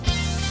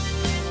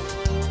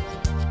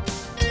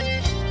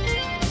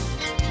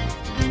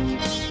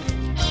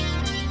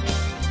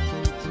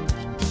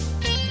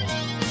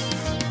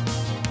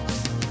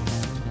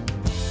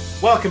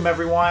Welcome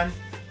everyone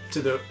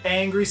to the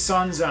Angry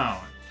Sun Zone.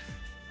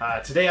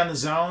 Today on the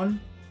Zone,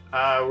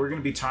 we're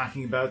going to be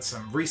talking about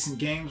some recent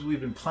games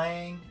we've been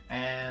playing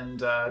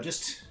and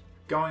just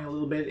going a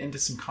little bit into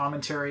some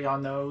commentary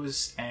on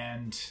those.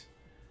 And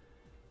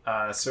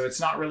so it's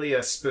not really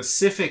a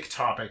specific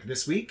topic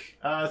this week.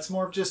 It's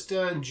more of just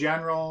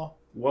general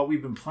what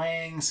we've been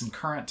playing, some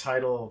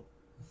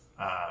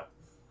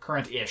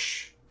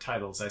current-ish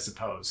titles, I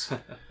suppose.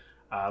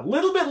 A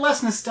little bit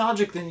less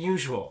nostalgic than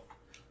usual.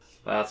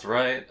 That's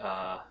right.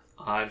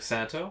 I'm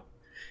Santo.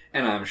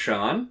 And I'm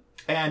Sean.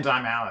 And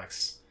I'm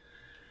Alex.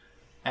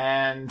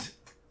 And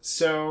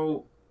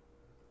so,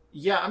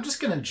 yeah, I'm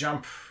just going to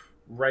jump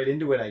right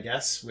into it, I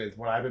guess, with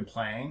what I've been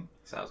playing.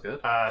 Sounds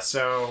good.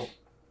 So,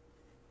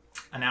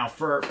 now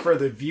for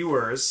the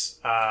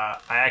viewers, I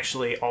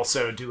actually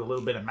also do a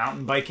little bit of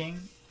mountain biking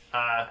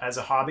as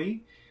a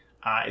hobby.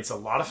 It's a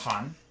lot of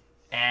fun.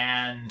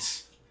 And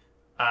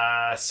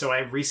so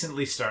I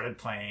recently started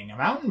playing a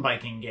mountain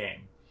biking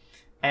game.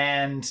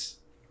 And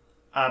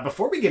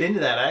before we get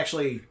into that, I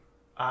actually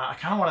I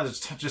kind of wanted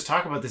to just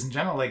talk about this in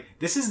general. Like,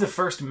 this is the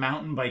first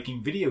mountain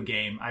biking video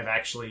game I've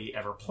actually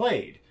ever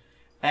played.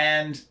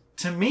 And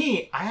to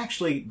me,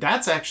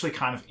 that's actually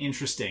kind of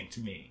interesting to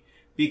me.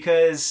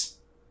 Because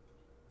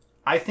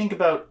I think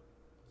about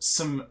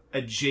some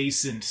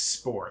adjacent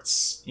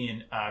sports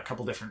in a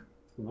couple different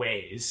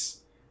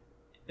ways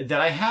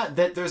that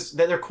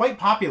they're quite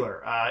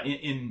popular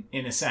in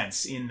a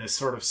sense in the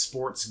sort of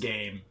sports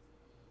game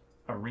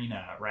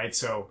arena, right?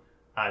 So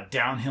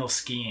downhill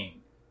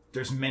skiing.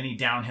 There's many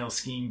downhill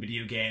skiing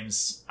video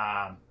games,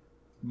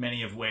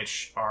 many of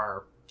which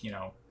are,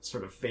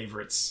 sort of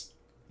favorites.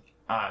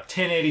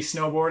 1080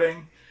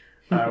 snowboarding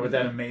with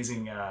that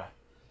amazing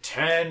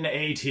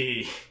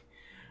 1080.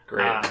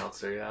 Great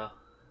announcer, yeah.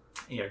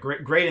 Yeah,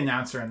 great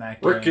announcer in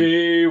that game.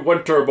 Ricky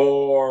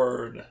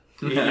Winterboard.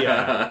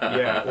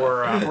 Yeah.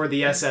 Or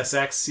the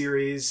SSX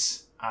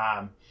series.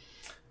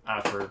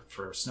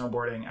 For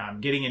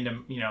snowboarding, getting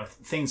into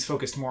things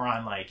focused more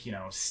on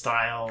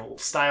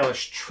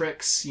stylish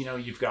tricks.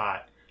 You've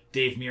got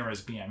Dave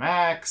Mirra's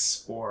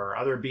BMX or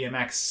other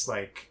BMX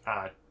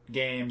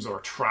games or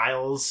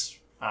trials,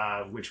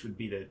 which would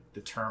be the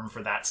term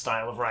for that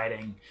style of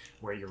riding,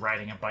 where you're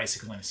riding a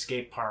bicycle in a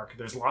skate park.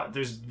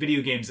 There's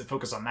video games that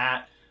focus on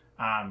that.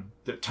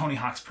 The Tony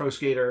Hawk's Pro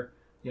Skater.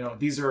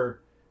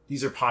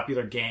 These are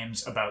popular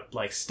games about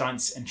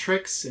stunts and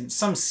tricks, and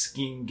some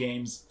skiing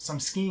games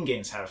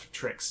have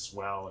tricks as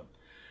well.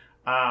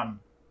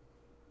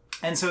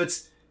 And so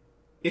it's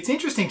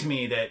interesting to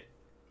me that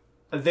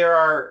there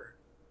are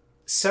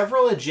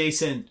several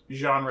adjacent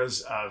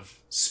genres of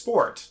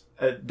sport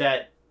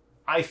that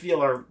I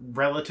feel are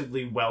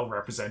relatively well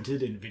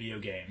represented in video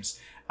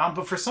games.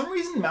 But for some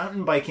reason,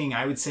 mountain biking,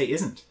 I would say,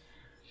 isn't.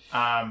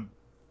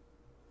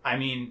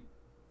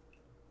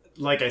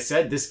 Like I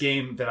said, this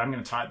game that I'm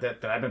going to talk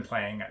that I've been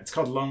playing, it's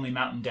called Lonely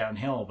Mountain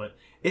Downhill, but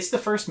it's the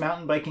first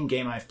mountain biking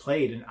game I've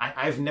played, and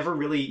I've never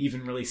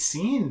really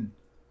seen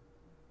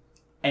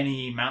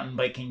any mountain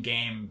biking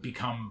game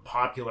become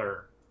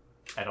popular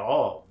at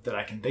all that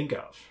I can think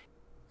of.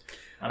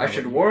 I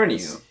should warn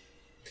you,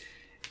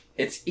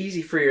 it's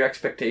easy for your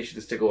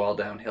expectations to go all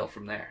downhill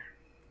from there.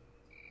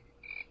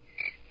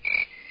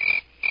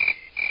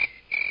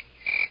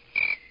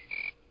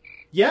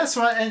 Yeah,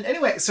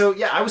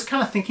 I was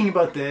kind of thinking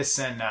about this,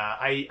 and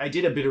I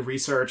did a bit of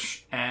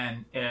research,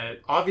 and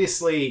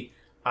obviously,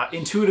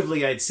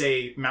 intuitively, I'd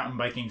say mountain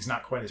biking is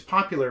not quite as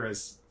popular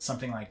as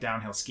something like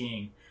downhill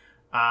skiing.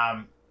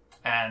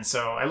 And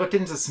so I looked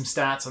into some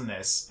stats on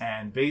this,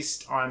 and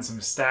based on some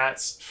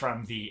stats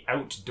from the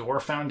Outdoor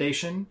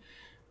Foundation,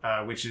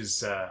 which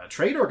is a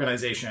trade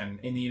organization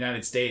in the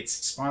United States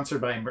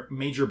sponsored by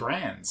major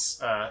brands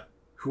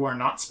who are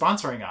not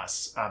sponsoring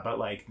us, but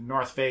like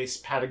North Face,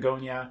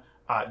 Patagonia,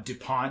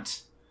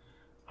 DuPont,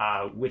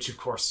 which of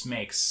course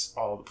makes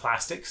all the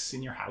plastics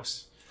in your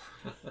house,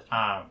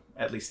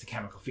 at least the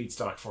chemical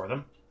feedstock for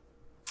them.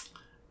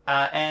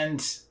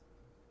 And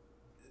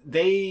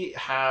they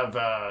have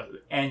an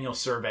annual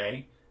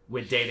survey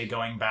with data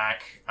going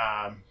back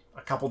a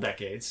couple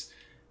decades.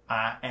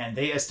 And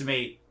they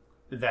estimate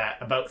that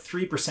about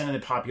 3% of the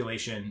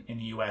population in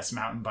the U.S.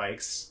 mountain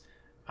bikes,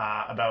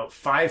 about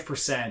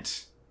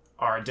 5%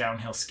 are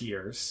downhill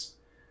skiers.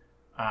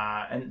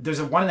 And there's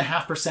a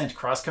 1.5%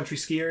 cross-country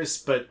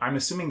skiers, but I'm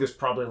assuming there's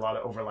probably a lot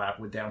of overlap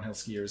with downhill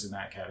skiers in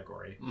that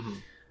category.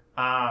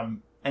 Mm-hmm.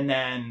 And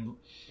then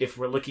if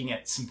we're looking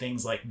at some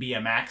things like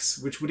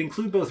BMX, which would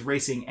include both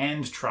racing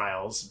and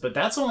trials, but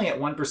that's only at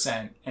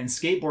 1%, and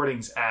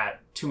skateboarding's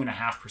at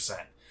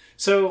 2.5%.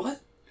 So,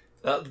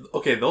 what?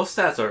 Okay, those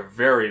stats are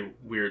very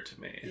weird to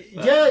me.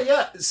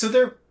 Yeah. So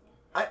they're,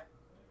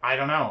 I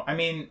don't know.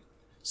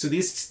 So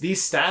these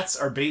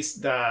stats are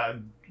based.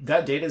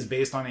 That data is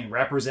based on a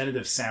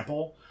representative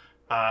sample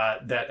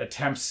that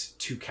attempts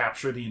to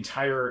capture the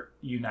entire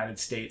United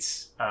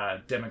States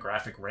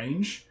demographic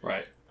range.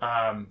 Right.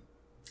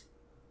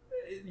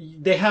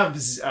 They have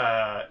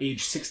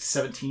age 6 to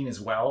 17 as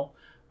well.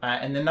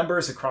 And the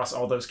numbers across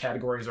all those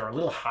categories are a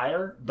little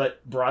higher,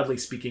 but broadly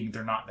speaking,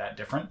 they're not that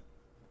different.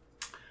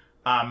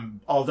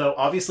 Although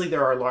obviously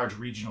there are large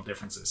regional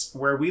differences.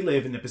 Where we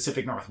live in the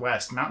Pacific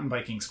Northwest, mountain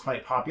biking is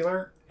quite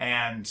popular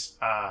and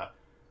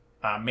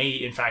may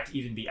in fact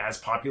even be as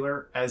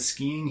popular as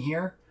skiing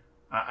here.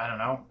 I don't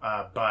know,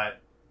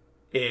 but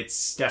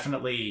it's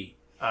definitely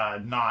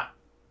not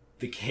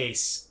the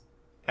case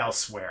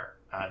elsewhere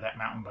that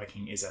mountain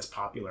biking is as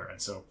popular.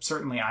 And so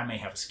certainly I may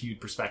have a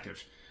skewed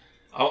perspective.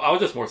 I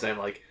was just more saying,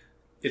 like,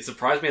 it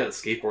surprised me that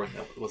skateboarding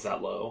was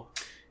that low.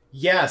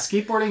 Yeah,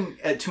 skateboarding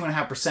at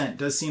 2.5%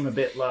 does seem a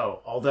bit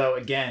low. Although,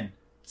 again,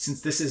 since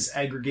this is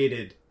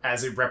aggregated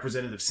as a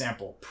representative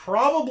sample,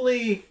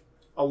 probably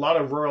a lot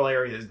of rural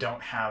areas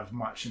don't have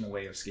much in the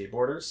way of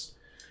skateboarders.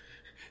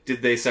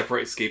 Did they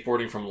separate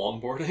skateboarding from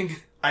longboarding?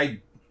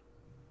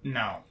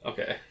 No.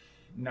 Okay.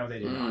 No, they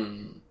did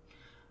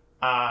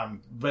not.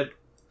 But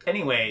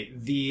anyway,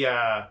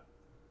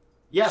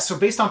 so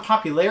based on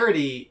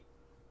popularity,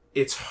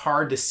 it's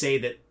hard to say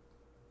that.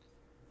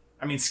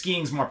 I mean,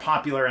 skiing's more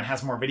popular and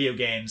has more video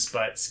games,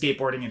 but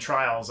skateboarding and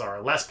trials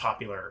are less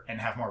popular and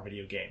have more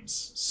video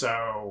games.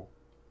 So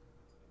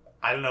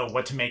I don't know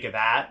what to make of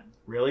that,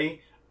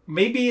 really.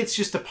 Maybe it's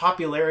just a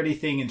popularity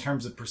thing in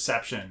terms of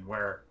perception,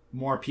 where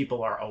more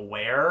people are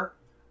aware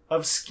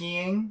of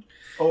skiing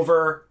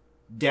over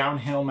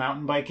downhill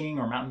mountain biking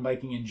or mountain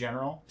biking in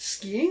general.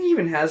 Skiing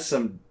even has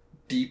some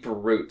deeper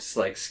roots,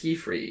 like Ski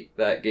Free,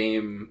 that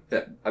game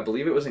that I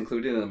believe it was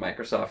included in the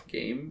Microsoft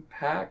Game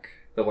Pack,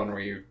 the one where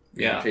you're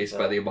chased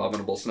by the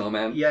abominable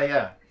snowman.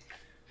 Yeah.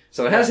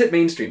 So it has hit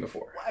mainstream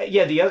before.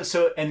 Yeah, the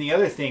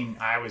other thing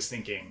I was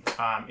thinking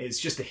is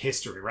just the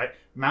history, right?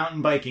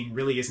 Mountain biking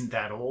really isn't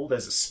that old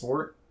as a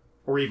sport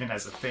or even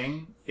as a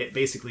thing. It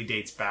basically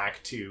dates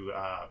back to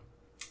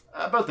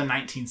about the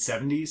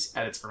 1970s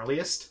at its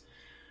earliest,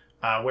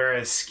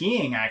 whereas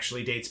skiing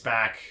actually dates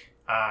back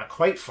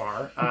quite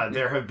far.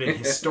 There have been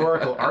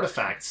historical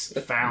artifacts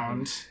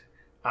found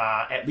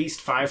at least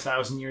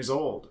 5,000 years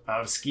old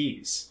of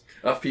skis.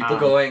 Of people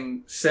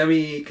going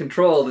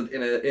semi-controlled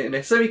in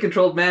a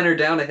semi-controlled manner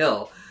down a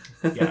hill.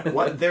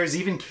 Yeah, there's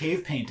even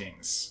cave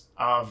paintings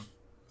of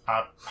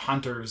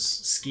hunters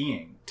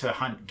skiing to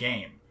hunt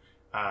game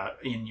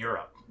in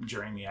Europe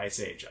during the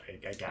Ice Age,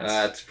 I guess.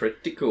 That's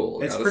pretty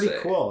cool. It's pretty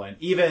cool. And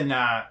even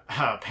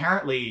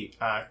apparently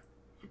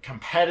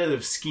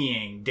competitive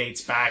skiing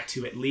dates back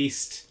to at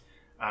least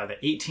the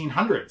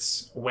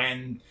 1800s,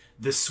 when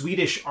the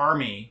Swedish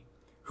army,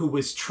 who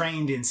was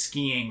trained in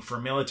skiing for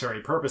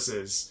military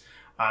purposes,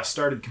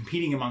 started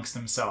competing amongst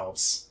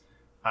themselves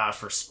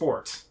for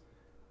sport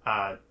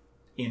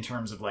in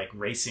terms of like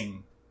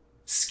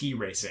ski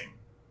racing,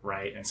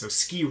 right? And so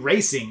ski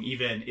racing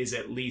even is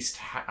at least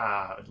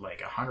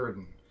like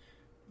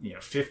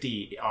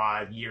 150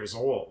 odd years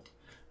old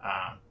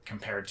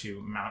compared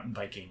to mountain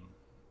biking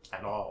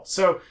at all.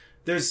 So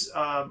there's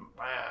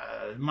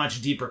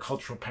much deeper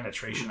cultural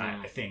penetration,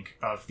 I think,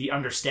 of the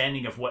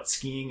understanding of what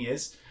skiing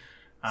is.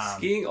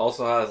 Skiing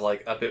also has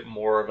like a bit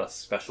more of a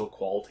special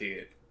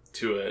quality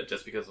to it,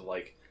 just because of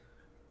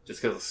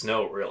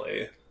snow,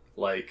 really.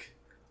 Like,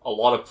 a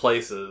lot of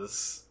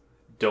places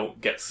don't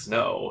get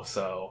snow,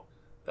 so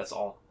that's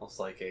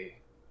almost like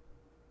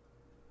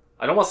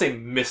I don't want to say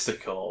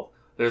mystical.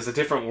 There's a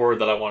different word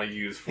that I want to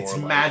use for it. It's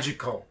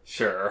magical.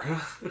 Sure.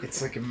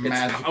 It's like a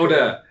magical. It's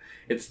powder.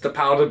 It's the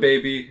powder,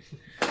 baby.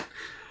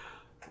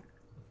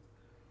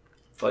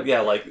 But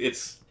yeah, like,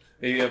 it's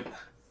maybe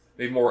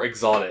more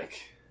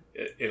exotic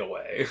in a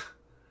way.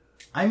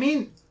 I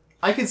mean,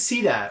 I could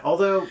see that.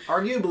 Although,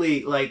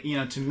 arguably, like,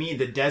 to me,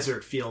 the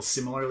desert feels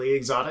similarly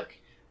exotic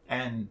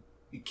and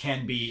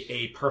can be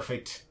a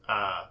perfect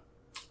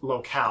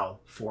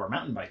locale for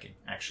mountain biking,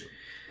 actually.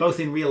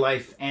 Both in real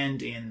life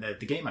and in the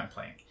game I'm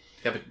playing.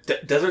 Yeah,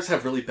 but deserts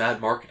have really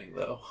bad marketing,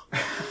 though.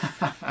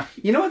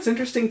 You know what's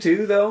interesting,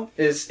 too, though,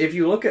 is if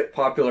you look at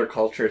popular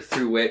culture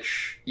through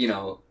which,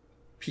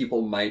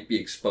 people might be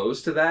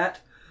exposed to that,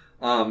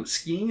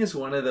 skiing is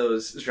one of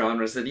those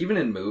genres that even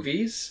in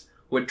movies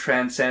would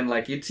transcend.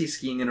 Like, you'd see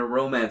skiing in a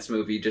romance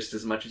movie just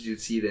as much as you'd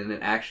see it in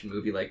an action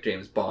movie like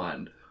James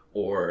Bond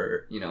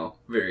or,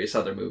 various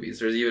other movies.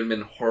 There's even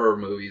been horror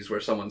movies where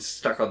someone's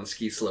stuck on the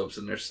ski slopes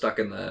and they're stuck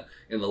in the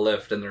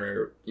lift and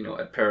they're,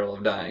 at peril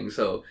of dying.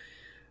 So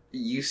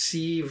you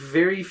see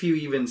very few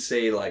even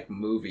say, like,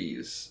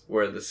 movies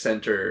where the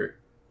center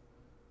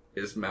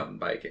is mountain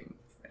biking.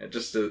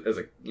 Just as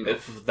a,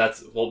 If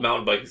that's,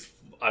 mountain biking,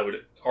 I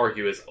would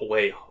argue, is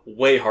way,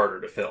 way harder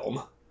to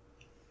film.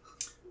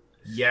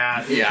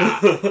 Yeah.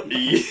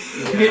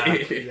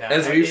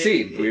 As we've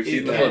seen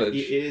the footage.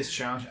 It is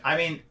challenging.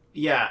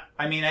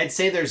 I'd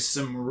say there's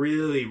some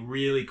really,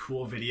 really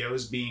cool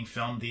videos being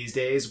filmed these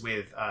days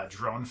with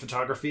drone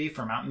photography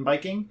for mountain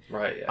biking.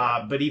 Right.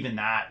 Yeah. But even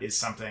that is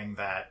something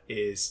that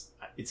it's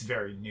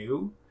very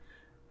new.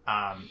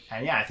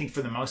 I think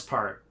for the most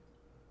part,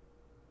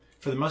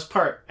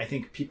 I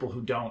think people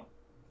who don't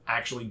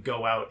actually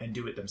go out and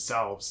do it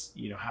themselves,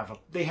 have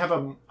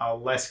a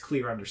less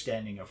clear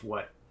understanding of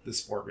what the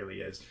sport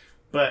really is.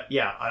 But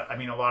yeah, I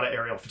mean, a lot of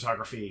aerial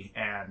photography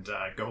and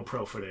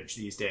GoPro footage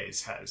these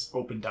days has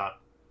opened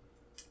up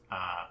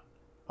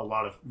a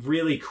lot of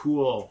really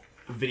cool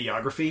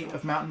videography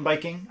of mountain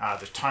biking.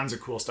 There's tons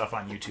of cool stuff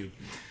on YouTube.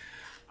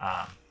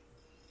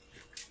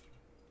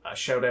 A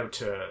shout out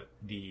to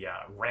the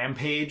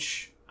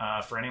Rampage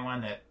for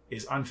anyone that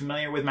is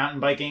unfamiliar with mountain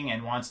biking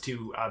and wants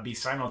to be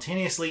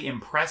simultaneously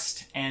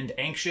impressed and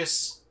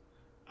anxious.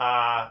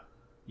 Yeah,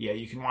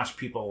 you can watch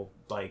people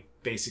like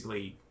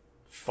basically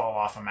fall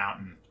off a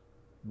mountain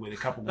with a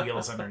couple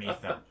wheels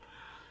underneath them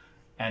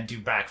and do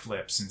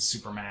backflips and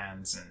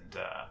Supermans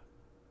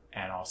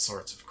and all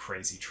sorts of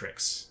crazy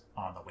tricks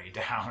on the way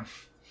down.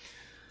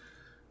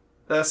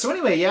 So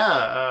anyway,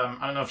 yeah,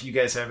 I don't know if you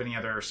guys have any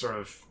other sort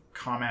of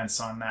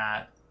comments on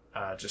that,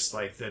 just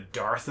like the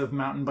dearth of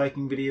mountain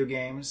biking video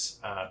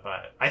games,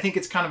 but I think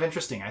it's kind of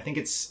interesting. I think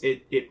it's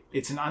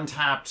an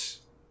untapped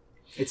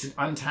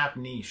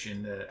niche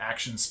in the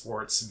action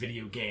sports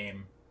video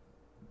game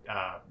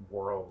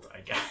world,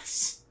 I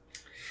guess.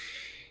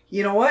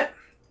 You know what?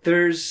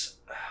 There's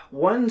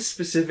one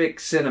specific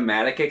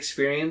cinematic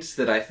experience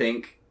that I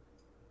think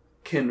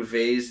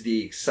conveys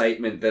the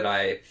excitement that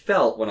I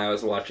felt when I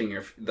was watching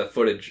the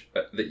footage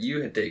that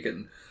you had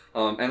taken.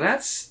 And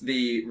that's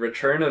the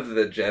Return of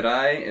the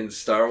Jedi in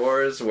Star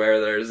Wars,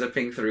 where they're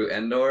zipping through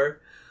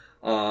Endor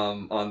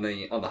on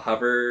the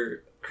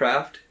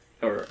hovercraft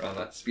or on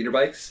the speeder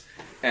bikes.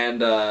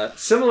 And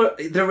similar,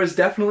 there was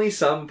definitely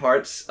some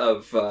parts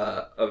of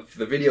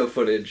the video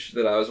footage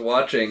that I was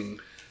watching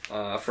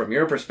from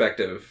your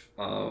perspective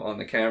on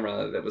the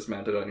camera that was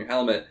mounted on your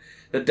helmet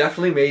that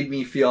definitely made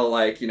me feel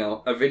like, you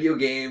know, a video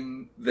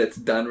game that's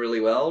done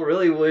really well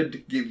really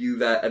would give you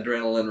that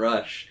adrenaline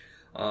rush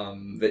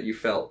that you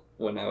felt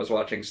when I was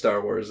watching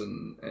Star Wars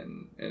and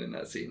in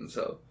that scene.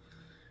 So,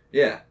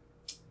 yeah.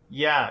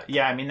 Yeah.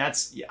 I mean,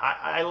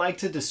 I like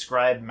to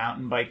describe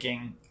mountain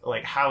biking,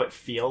 like how it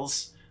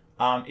feels.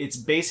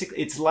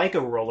 It's like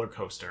a roller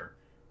coaster,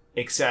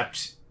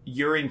 except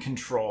you're in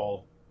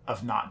control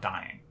of not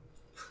dying.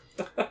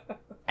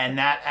 And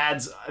that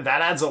adds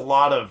a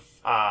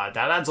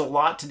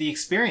lot to the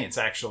experience,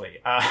 actually.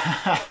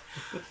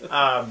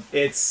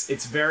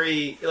 It's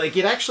very, like,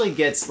 it actually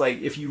gets,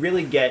 like, if you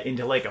really get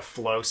into like a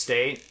flow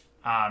state,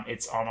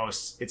 it's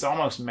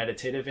almost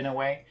meditative in a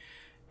way.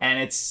 And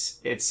it's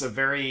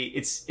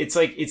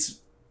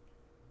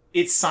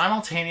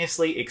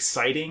simultaneously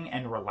exciting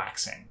and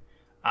relaxing,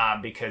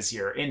 because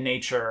you're in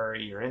nature,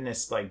 you're in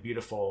this like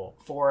beautiful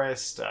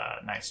forest,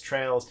 nice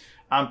trails.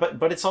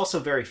 But it's also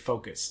very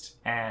focused,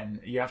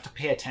 and you have to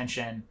pay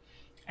attention,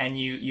 and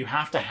you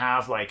have to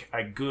have like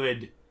a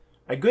good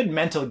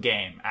mental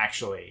game,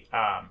 actually.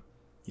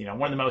 You know,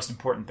 one of the most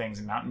important things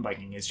in mountain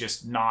biking is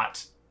just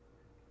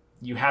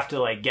you have to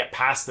like get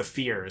past the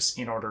fears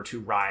in order to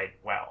ride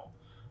well.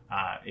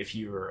 If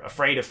you're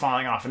afraid of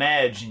falling off an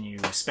edge and you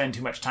spend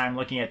too much time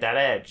looking at that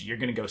edge, you're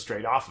going to go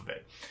straight off of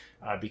it,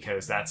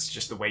 because that's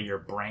just the way your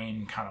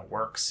brain kind of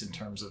works in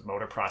terms of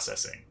motor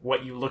processing.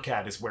 What you look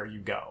at is where you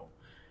go.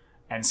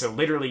 And so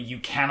literally you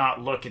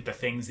cannot look at the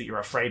things that you're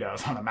afraid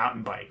of on a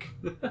mountain bike,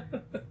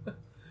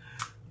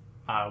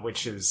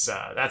 which is,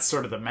 that's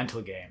sort of the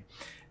mental game.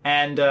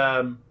 And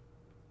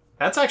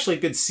that's actually a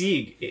good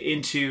segue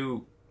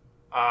into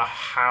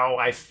how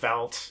I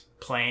felt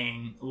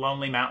playing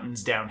Lonely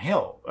Mountains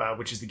Downhill,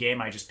 which is the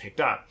game I just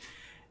picked up.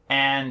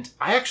 And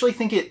I actually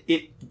think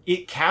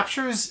it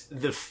captures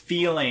the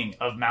feeling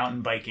of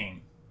mountain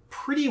biking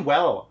pretty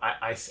well,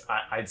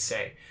 I'd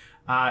say.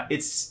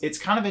 It's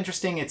kind of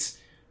interesting.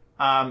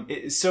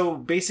 So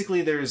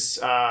basically there's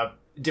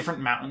different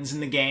mountains in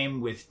the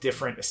game with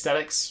different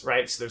aesthetics,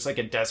 right? So there's like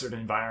a desert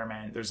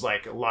environment, there's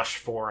like a lush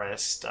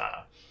forest,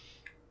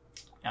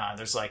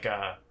 there's like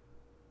a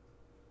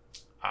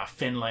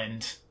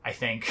Finland, I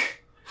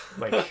think,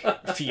 like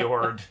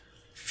fjord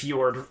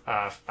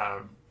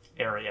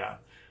area.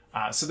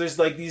 So there's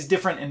like these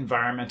different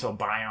environmental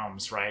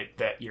biomes, right,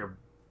 that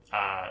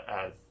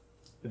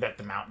that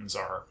the mountains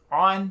are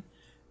on.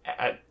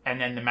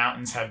 And then the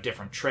mountains have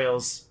different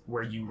trails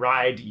where you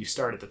ride. You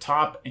start at the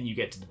top and you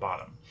get to the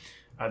bottom.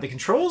 The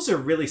controls are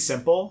really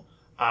simple.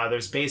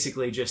 There's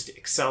basically just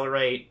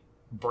accelerate,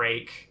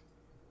 brake,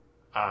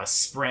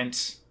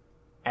 sprint,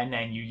 and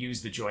then you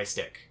use the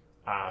joystick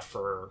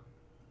for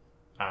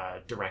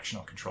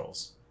directional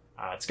controls.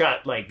 It's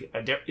got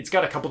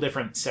a couple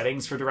different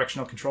settings for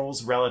directional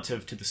controls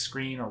relative to the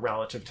screen or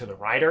relative to the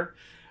rider,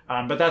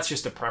 but that's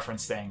just a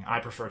preference thing.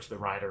 I prefer to the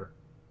rider.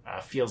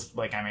 Feels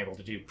like I'm able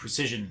to do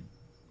precision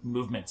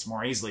movements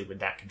more easily with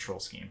that control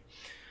scheme.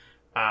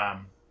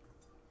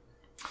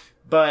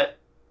 But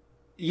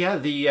yeah,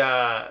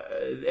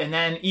 and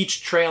then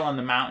each trail on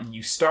the mountain,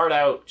 you start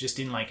out just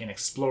in like an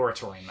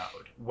exploratory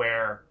mode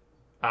where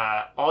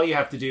all you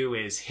have to do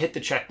is hit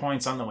the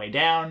checkpoints on the way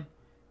down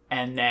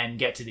and then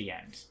get to the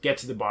end, get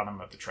to the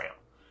bottom of the trail.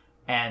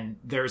 And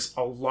there's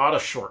a lot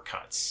of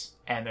shortcuts,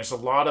 and there's a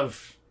lot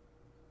of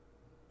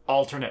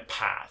alternate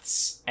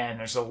paths, and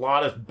there's a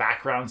lot of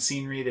background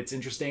scenery that's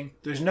interesting.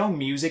 There's no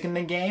music in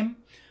the game,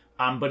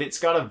 but it's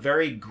got a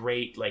very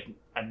great, like,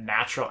 a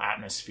natural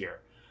atmosphere.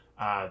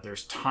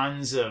 There's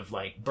tons of,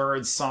 like,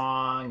 bird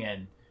song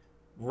and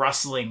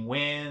rustling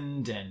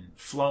wind and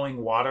flowing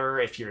water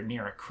if you're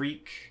near a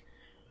creek.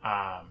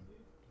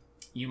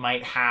 You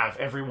might have,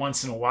 every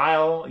once in a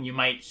while, you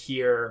might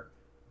hear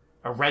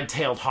a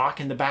red-tailed hawk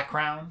in the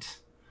background,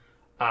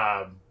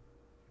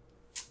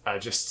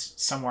 just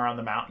somewhere on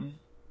the mountain.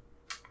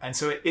 And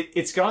so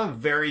it's got a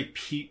very,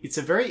 it's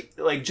a very,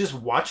 like, just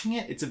watching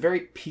it, it's a very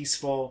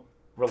peaceful,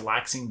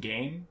 relaxing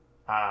game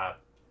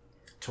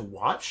to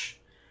watch.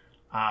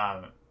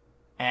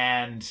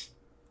 And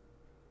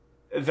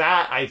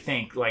that, I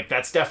think, like,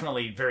 that's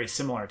definitely very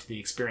similar to the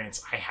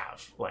experience I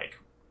have, like,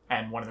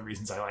 and one of the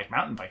reasons I like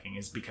mountain biking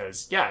is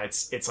because, yeah,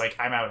 it's like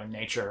I'm out in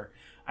nature,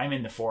 I'm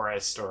in the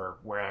forest or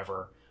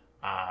wherever,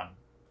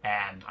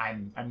 and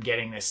I'm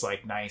getting this,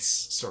 like, nice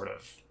sort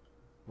of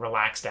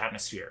relaxed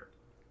atmosphere.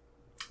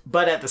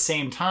 But at the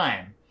same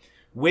time,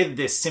 with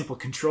this simple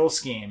control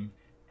scheme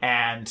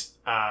and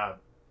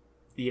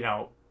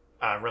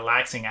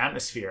relaxing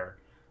atmosphere,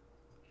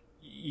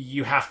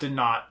 you have to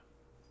not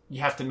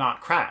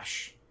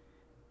crash,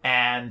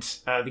 and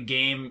the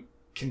game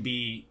can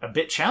be a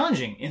bit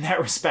challenging in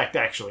that respect,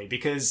 actually,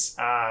 because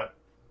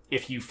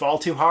if you fall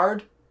too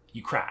hard,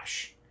 you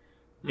crash.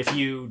 If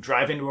you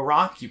drive into a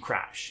rock, you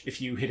crash. If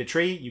you hit a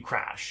tree, you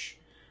crash.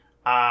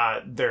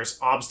 There's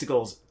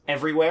obstacles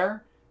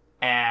everywhere,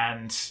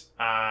 and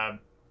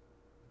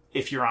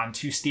if you're on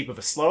too steep of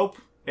a slope,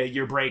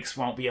 your brakes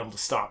won't be able to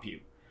stop you.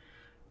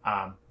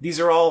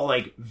 These are all,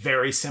 like,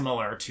 very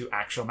similar to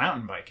actual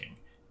mountain biking.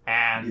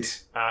 And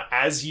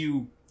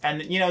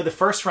the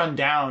first run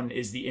down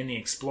is in the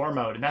explore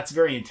mode, and that's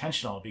very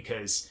intentional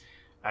because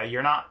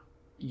you're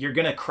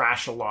going to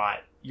crash a lot.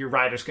 Your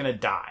rider's going to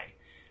die.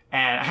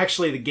 And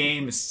actually the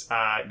game's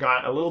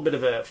got a little bit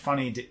of a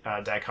funny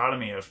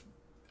dichotomy of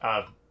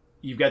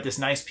you've got this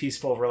nice,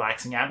 peaceful,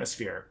 relaxing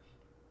atmosphere.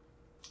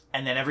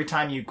 And then every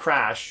time you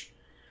crash,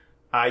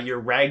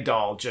 your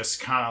ragdoll just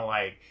kind of,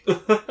 like,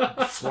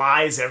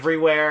 flies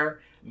everywhere.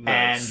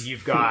 Nice. And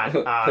you've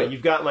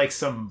got like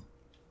some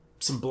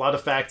blood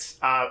effects.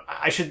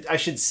 I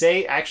should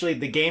say, actually,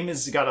 the game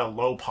has got a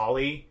low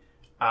poly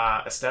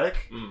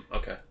aesthetic.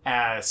 Okay.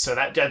 So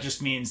that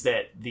just means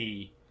that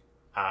it's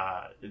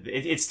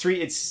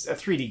a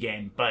 3D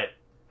game, but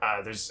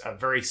there's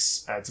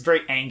it's a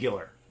very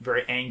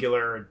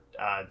angular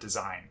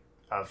design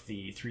of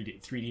the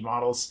 3D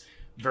models.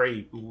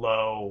 Very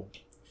low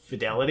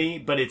fidelity,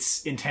 but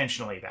it's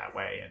intentionally that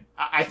way, and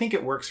I think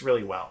it works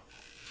really well.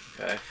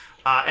 Okay.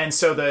 And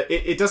so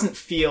it doesn't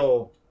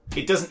feel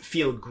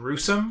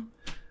gruesome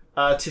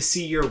to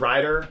see your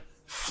rider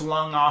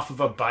flung off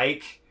of a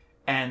bike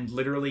and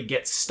literally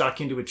get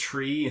stuck into a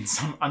tree in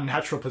some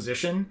unnatural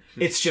position.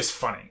 It's just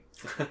funny.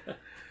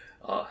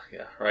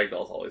 Yeah,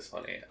 Ragdoll's always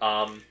funny.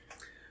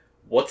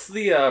 What's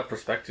the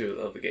perspective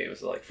of the game?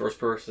 Is it, like, first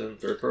person,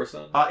 third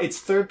person? It's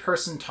third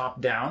person, top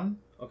down.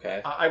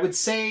 Okay. I would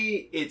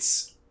say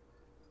it's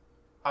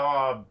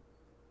almost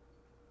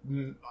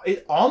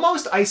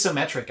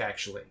isometric,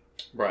 actually.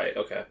 Right.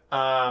 Okay.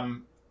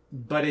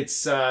 But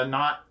it's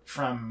not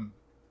from.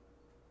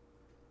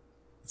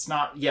 It's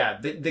not. Yeah,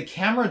 the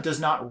camera does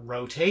not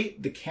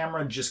rotate. The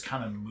camera just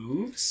kind of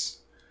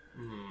moves.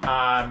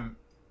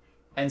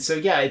 And so,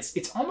 yeah,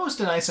 it's almost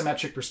an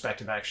isometric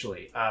perspective,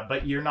 actually.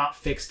 But you're not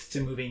fixed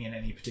to moving in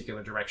any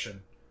particular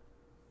direction.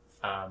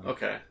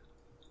 Okay.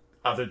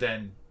 Other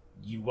than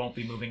you won't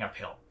be moving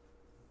uphill.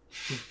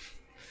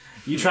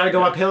 You try to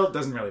go uphill, it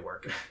doesn't really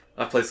work.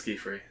 I play Ski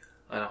Free.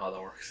 I know how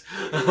that works.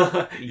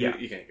 Yeah.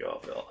 You can't go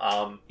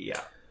uphill.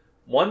 Yeah.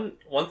 One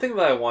thing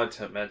that I wanted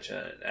to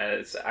mention, and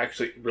it's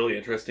actually really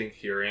interesting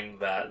hearing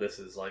that this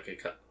is like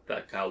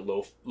that kind of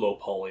low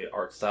poly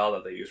art style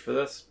that they use for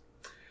this.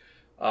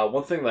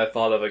 One thing that I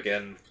thought of,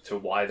 again, to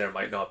why there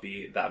might not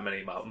be that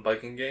many mountain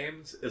biking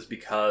games is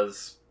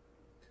because,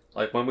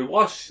 like, when we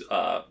watch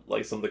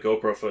like some of the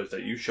GoPro footage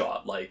that you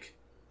shot, like,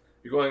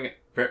 you're going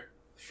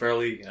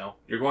fairly,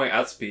 you're going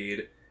at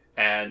speed,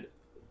 and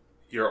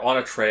you're on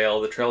a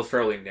trail. The trail is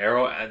fairly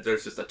narrow, and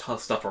there's just a ton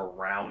of stuff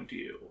around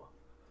you.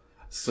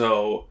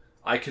 So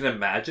I can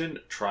imagine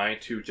trying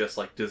to just,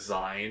 like,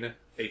 design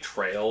a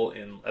trail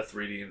in a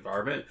 3D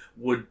environment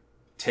would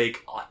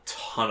take a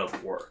ton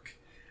of work.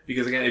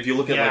 Because, again, if you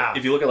look at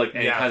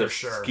any kind of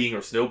skiing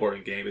or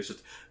snowboarding game, it's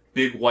just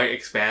big white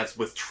expanse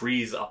with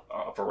trees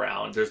up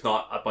around. There's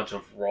not a bunch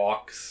of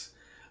rocks,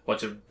 a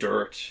bunch of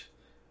dirt,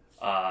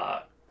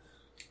 and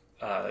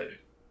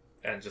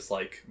just,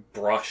 like,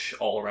 brush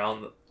all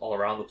around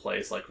the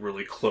place, like,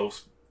 really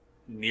close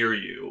near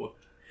you,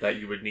 that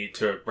you would need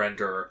to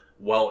render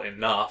well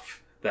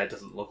enough that it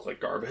doesn't look like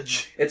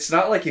garbage. It's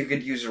not like you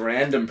could use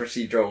random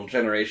procedural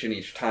generation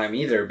each time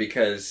either,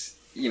 because,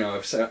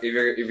 if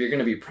you're going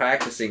to be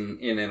practicing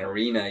in an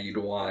arena, you'd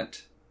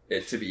want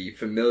it to be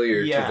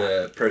familiar to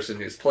the person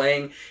who's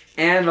playing.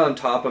 And on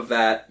top of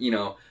that,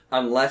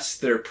 unless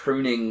they're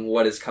pruning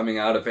what is coming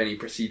out of any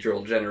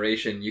procedural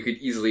generation, you could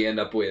easily end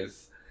up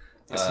with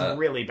Some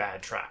really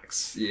bad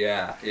tracks.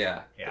 Yeah.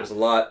 There's a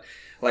lot.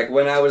 Like,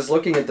 when I was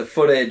looking at the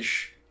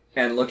footage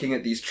and looking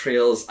at these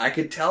trails, I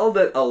could tell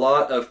that a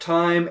lot of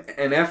time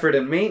and effort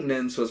and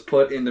maintenance was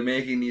put into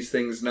making these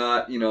things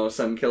not,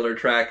 some killer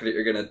track that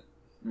you're going to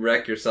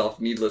wreck yourself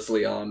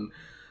needlessly on,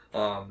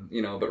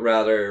 but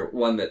rather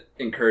one that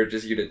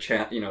encourages you to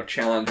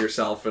challenge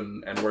yourself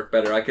and work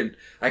better.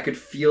 I could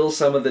feel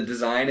some of the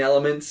design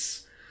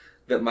elements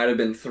that might have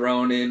been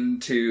thrown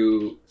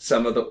into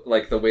some of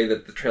the way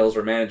that the trails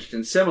were managed.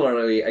 And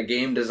similarly, a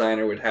game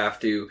designer would have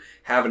to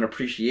have an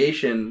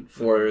appreciation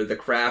for the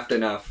craft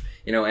enough,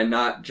 and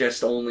not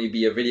just only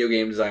be a video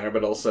game designer,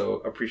 but also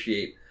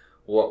appreciate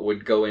what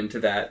would go into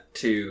that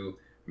to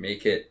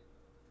make it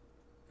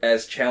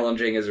as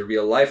challenging as a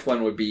real life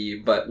one would be,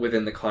 but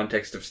within the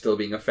context of still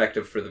being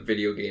effective for the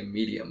video game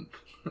medium.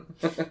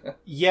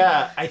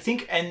 Yeah, I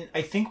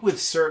think with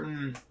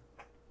certain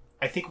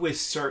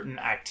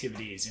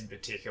activities in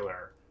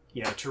particular,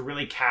 to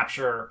really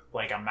capture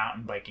like a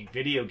mountain biking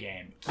video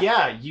game,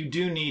 you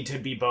do need to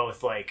be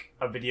both like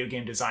a video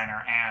game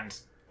designer and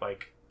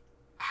like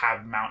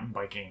have mountain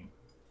biking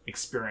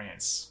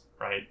experience,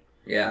 right?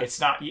 Yeah. It's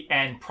not,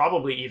 and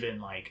probably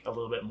even like a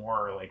little bit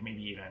more, like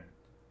maybe even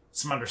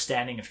some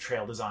understanding of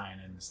trail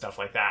design and stuff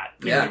like that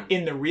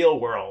in the real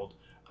world,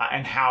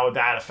 and how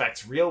that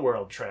affects real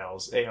world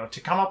trails,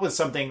 to come up with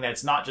something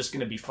that's not just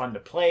going to be fun to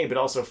play, but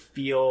also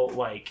feel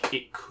like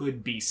it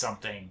could be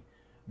something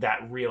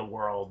that real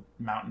world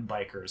mountain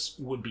bikers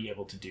would be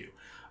able to do.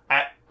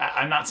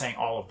 I'm not saying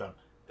all of them.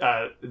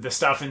 The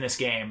stuff in this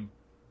game,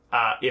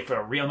 if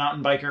a real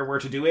mountain biker were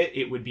to do it,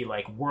 it would be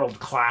like world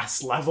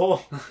class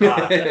level.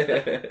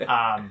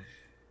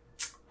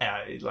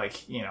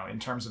 In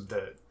terms of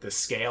the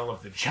scale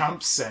of the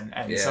jumps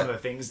and some of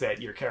the things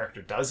that your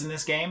character does in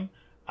this game.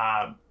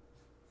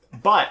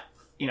 But,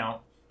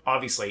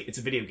 obviously it's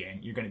a video game.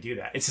 You're going to do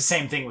that. It's the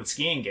same thing with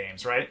skiing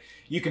games, right?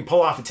 You can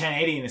pull off a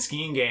 1080 in a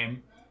skiing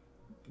game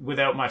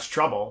without much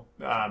trouble.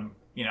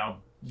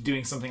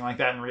 Doing something like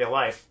that in real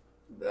life,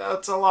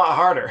 that's a lot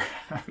harder.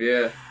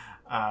 Yeah.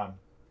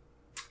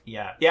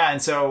 Yeah.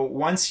 And so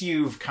once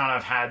you've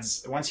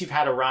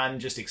had a run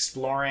just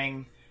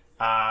exploring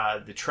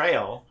the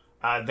trail,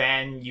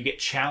 then you get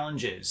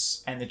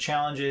challenges, and the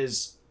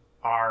challenges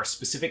are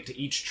specific to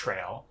each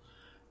trail,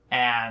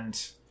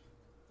 and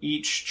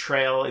each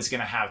trail is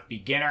going to have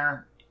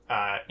beginner,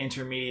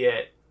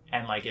 intermediate,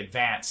 and like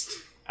advanced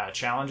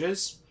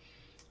challenges,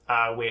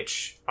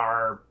 which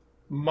are,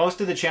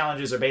 most of the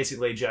challenges are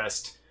basically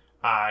just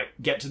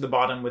get to the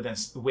bottom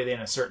within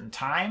a certain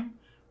time,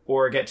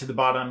 or get to the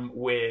bottom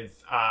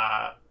with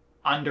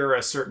under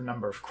a certain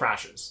number of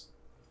crashes.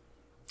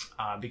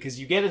 Because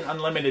you get an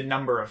unlimited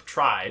number of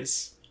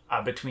tries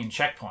between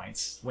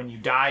checkpoints. When you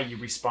die, you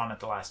respawn at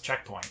the last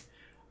checkpoint,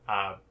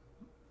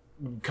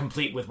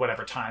 complete with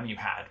whatever time you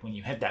had when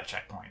you hit that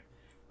checkpoint.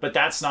 But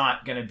that's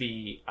not going to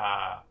be...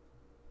 and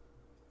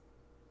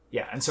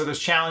so there's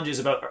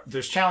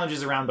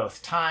challenges around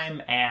both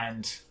time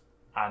and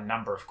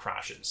number of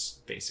crashes,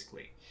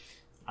 basically.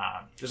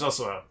 There's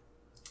also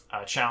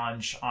a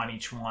challenge on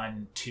each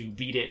one to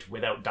beat it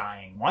without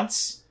dying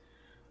once,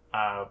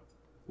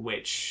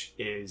 which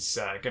is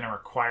going to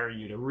require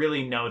you to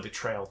really know the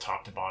trail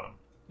top to bottom.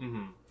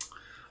 Mm-hmm.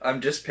 I'm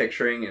just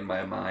picturing in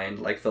my mind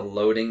like the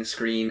loading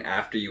screen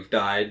after you've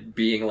died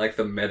being like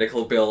the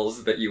medical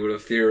bills that you would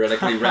have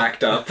theoretically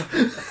racked up.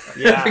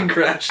 Having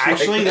crashed.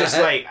 Actually,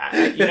 like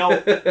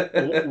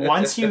there's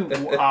once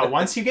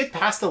you get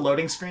past the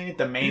loading screen at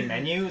the main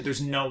menu,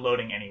 there's no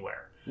loading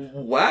anywhere.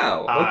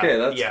 Wow. Okay,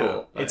 that's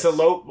cool. Nice. It's a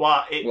low.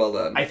 Well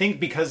done. I think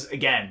because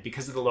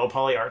of the low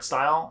poly art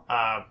style,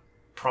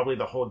 probably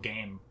the whole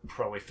game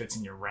probably fits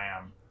in your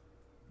RAM.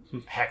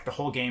 Heck, the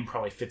whole game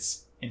probably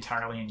fits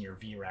entirely in your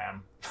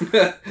VRAM.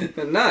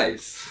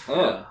 Nice.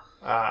 Oh.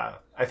 Yeah.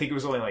 I think it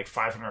was only like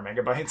 500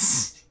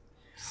 megabytes.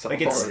 Like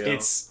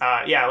it's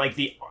like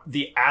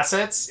the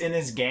assets in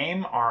this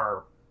game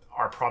are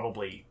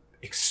probably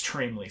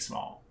extremely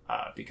small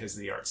because of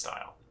the art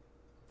style.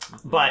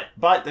 Mm-hmm.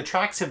 But the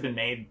tracks have been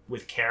made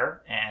with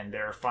care, and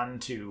they're fun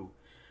to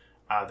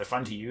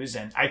use,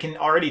 and I can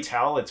already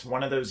tell it's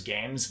one of those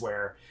games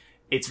where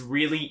it's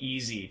really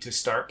easy to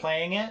start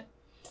playing it,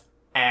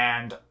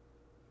 and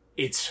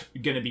it's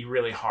going to be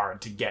really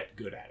hard to get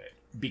good at it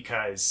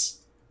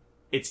because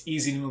it's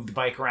easy to move the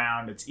bike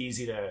around. It's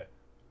easy to,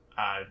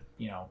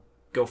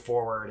 go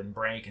forward and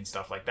brake and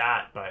stuff like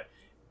that. But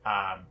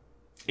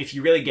if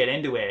you really get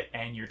into it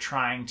and you're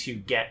trying to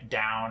get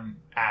down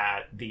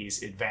at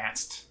these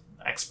advanced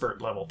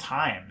expert level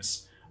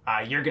times,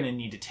 you're going to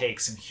need to take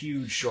some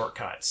huge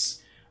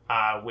shortcuts,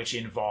 which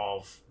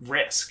involve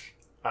risk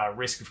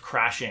of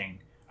crashing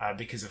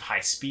because of high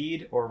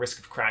speed, or risk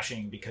of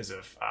crashing because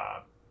of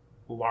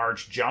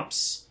large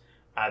jumps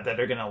that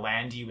are going to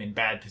land you in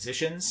bad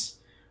positions.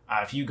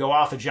 If you go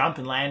off a jump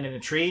and land in a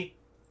tree,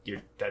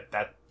 you're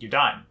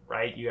done,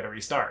 right? You got to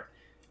restart.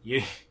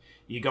 You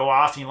go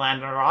off and you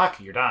land on a rock,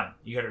 you're done.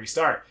 You got to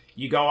restart.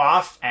 You go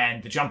off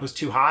and the jump was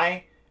too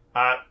high.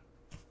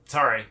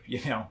 Sorry,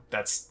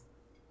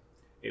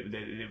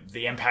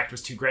 the impact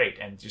was too great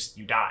and just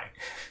you die.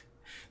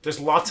 There's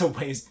lots of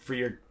ways for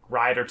your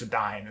rider to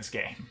die in this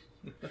game.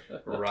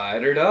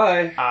 Ride or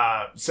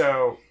die.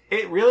 So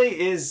it really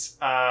is.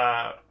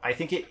 I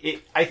think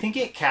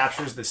it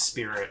captures the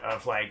spirit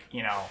of like,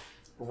 you know,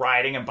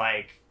 riding a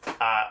bike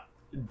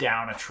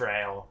down a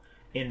trail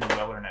in the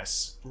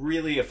wilderness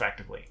really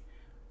effectively.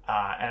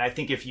 And I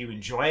think if you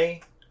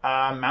enjoy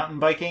mountain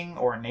biking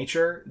or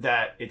nature,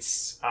 that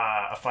it's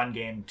a fun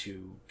game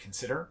to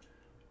consider.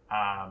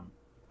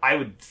 I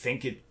would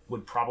think it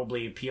would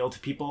probably appeal to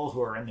people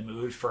who are in the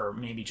mood for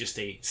maybe just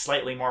a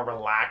slightly more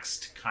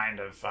relaxed kind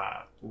of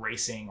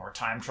racing or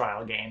time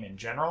trial game in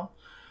general.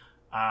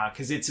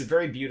 Because it's a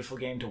very beautiful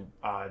game to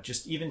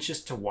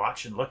just to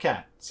watch and look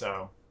at.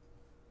 So,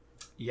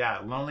 yeah,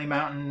 Lonely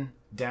Mountain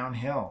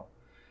Downhill.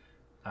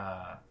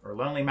 Or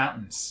Lonely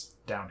Mountains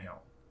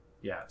Downhill.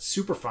 Yeah,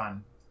 super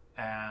fun.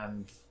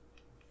 And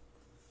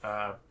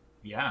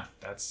yeah,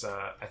 that's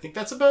I think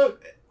that's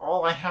about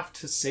all I have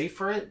to say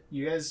for it.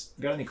 You guys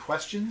got any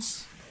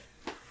questions?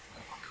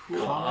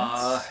 Cool.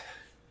 Comments?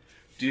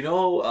 Do you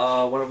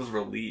know when it was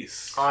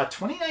released?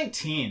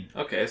 2019.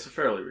 Okay, so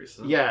fairly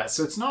recent. Yeah,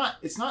 so it's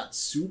not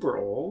super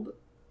old.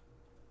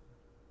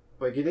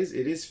 Like it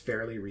is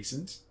fairly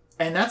recent.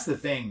 And that's the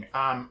thing.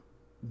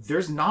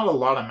 There's not a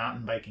lot of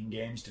mountain biking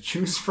games to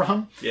choose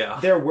from. Yeah.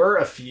 There were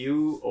a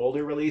few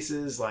older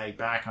releases, like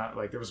back on,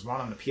 like there was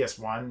one on the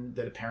PS1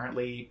 that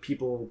apparently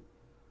people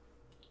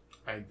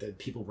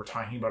were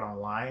talking about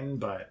online,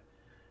 but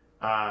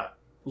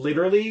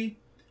literally,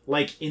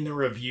 like in the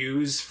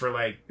reviews for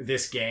like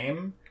this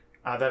game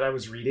that I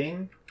was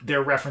reading,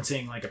 they're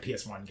referencing like a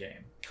PS1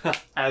 game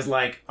as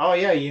like, oh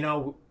yeah, you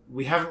know,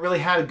 we haven't really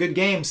had a good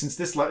game since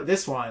this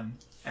one,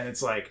 and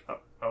it's like,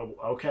 oh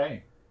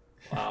okay,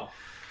 Wow.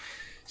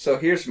 So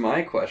here's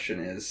my question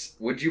is,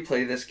 would you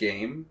play this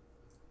game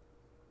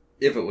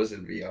if it was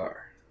in VR?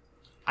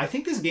 I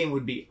think this game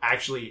would be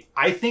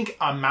I think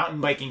a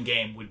mountain biking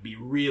game would be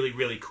really,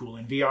 really cool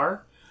in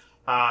VR.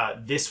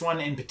 This one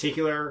in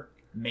particular,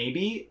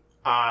 maybe.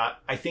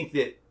 I think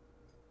that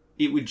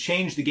it would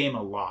change the game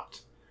a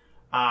lot.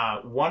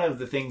 One of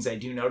the things I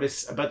do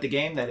notice about the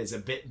game that is a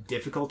bit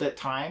difficult at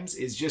times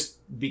is just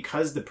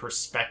because the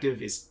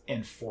perspective is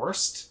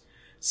enforced.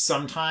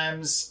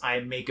 Sometimes I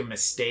make a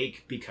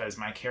mistake because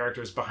my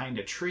character is behind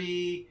a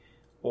tree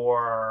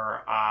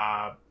or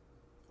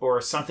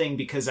something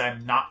because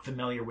I'm not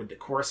familiar with the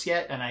course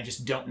yet and I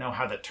just don't know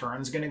how the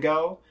turn's going to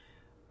go.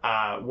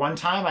 One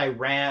time I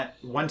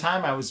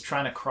was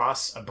trying to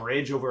cross a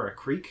bridge over a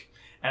creek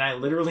and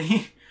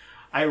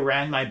I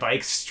ran my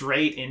bike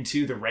straight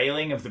into the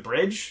railing of the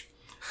bridge.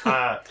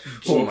 Oh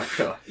my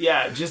god.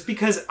 Yeah, just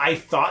because I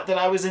thought that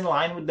I was in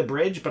line with the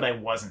bridge, but I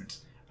wasn't.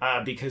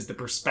 Because the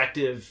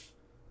perspective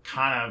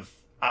kind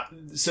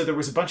of... so there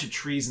was a bunch of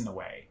trees in the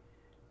way.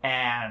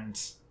 And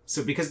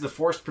so because of the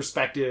forced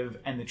perspective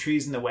and the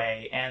trees in the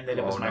way, and that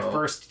it was my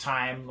first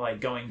time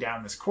like going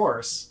down this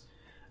course,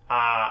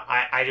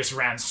 I just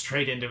ran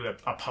straight into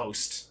a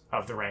post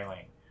of the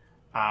railing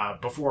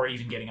before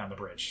even getting on the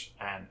bridge.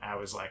 And I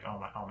was like, oh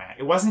man.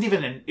 It wasn't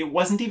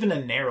even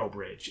a narrow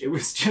bridge. It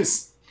was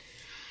just...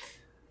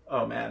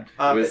 Oh man.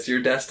 It was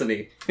your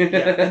destiny.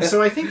 Yeah, and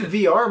so I think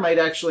VR might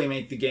actually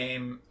make the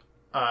game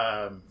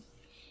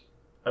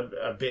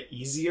a bit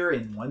easier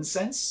in one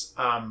sense,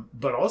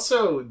 but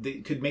also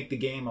it could make the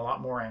game a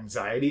lot more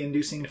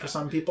anxiety-inducing for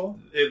some people.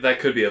 That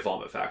could be a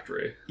vomit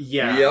factory.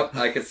 Yeah. Yep,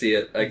 I could see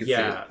it.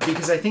 Yeah,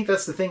 because I think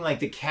that's the thing. Like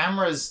the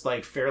camera's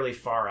like fairly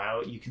far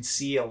out. You can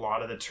see a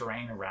lot of the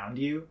terrain around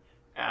you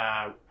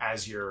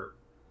as you're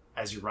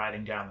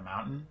riding down the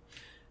mountain,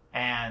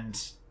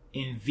 and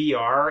in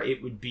VR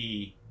it would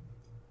be.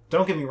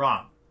 Don't get me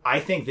wrong.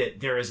 I think that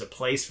there is a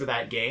place for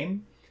that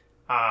game.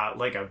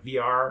 Like a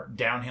VR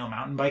downhill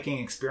mountain biking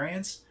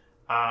experience,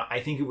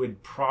 I think it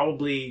would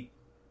probably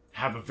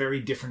have a very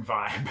different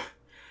vibe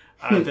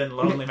than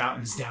Lonely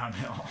Mountains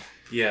Downhill.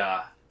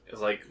 Yeah, it's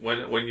like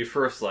when you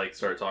first like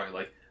started talking,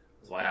 like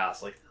that's why I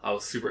asked. Like I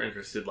was super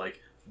interested, like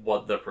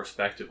what the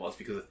perspective was,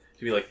 because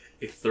to be like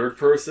a third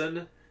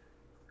person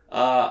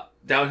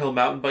downhill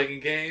mountain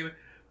biking game,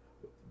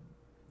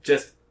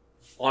 just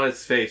on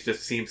its face,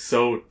 just seems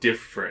so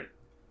different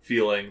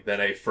feeling than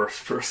a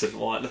first person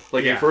one.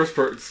 Like a first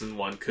person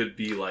one could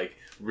be like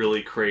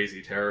really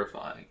crazy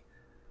terrifying.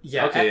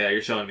 Yeah. Okay, yeah,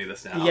 you're showing me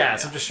this now. Yeah,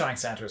 so I'm just showing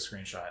Santa a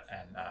screenshot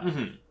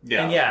and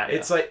yeah. And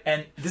it's like,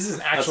 and this is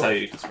an actual... That's how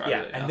you describe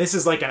it. And this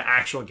is like an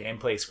actual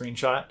gameplay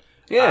screenshot.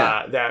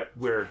 Yeah. That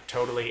we're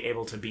totally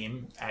able to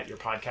beam at your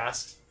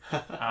podcast.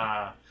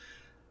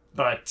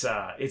 But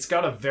it's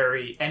got a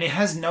very... And it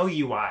has no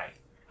UI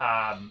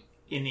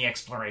in the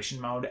exploration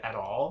mode at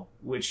all,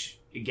 which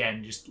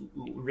again just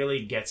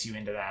really gets you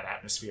into that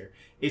atmosphere.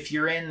 If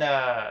you're in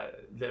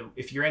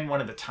if you're in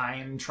one of the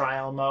time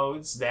trial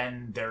modes,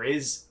 then there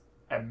is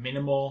a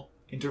minimal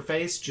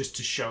interface just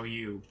to show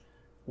you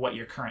what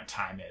your current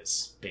time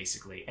is,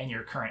 basically, and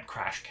your current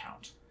crash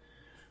count.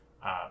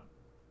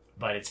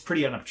 But it's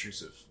pretty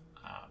unobtrusive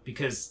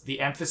because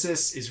the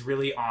emphasis is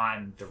really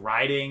on the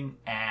riding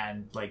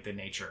and like the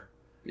nature.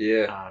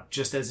 Yeah.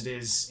 just as it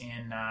is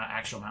in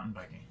actual mountain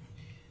biking.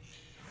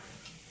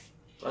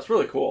 That's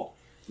really cool.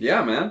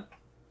 Yeah, man.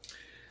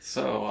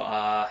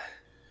 So,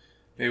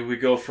 maybe we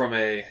go from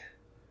a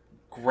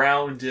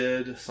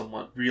grounded,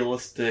 somewhat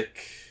realistic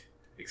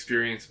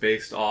experience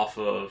based off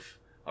of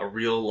a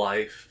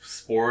real-life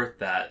sport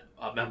that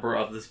a member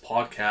of this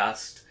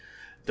podcast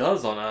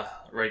does on a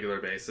regular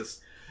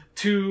basis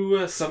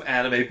to some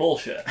anime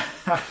bullshit.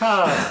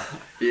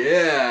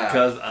 Yeah.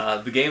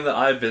 Because the game that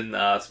I've been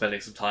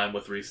spending some time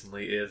with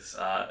recently is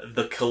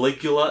the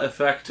Caligula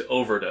Effect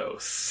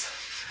Overdose.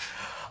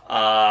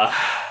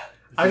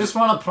 I just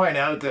want to point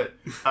out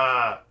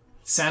that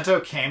Santo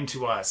came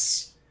to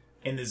us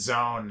in the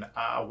zone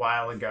a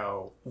while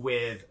ago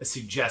with a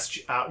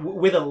suggestion,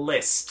 with a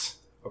list,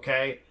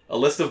 okay? A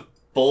list of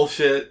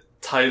bullshit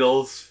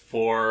titles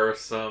for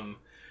some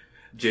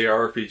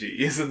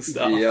JRPGs and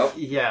stuff. Yep.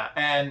 Yeah,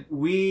 and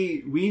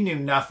we knew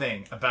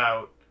nothing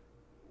about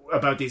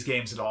these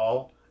games at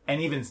all.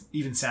 And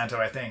even Santo,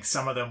 I think,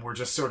 some of them were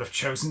just sort of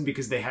chosen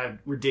because they had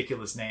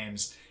ridiculous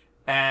names.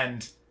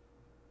 And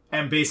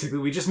basically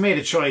we just made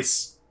a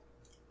choice.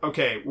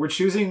 Okay, we're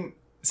choosing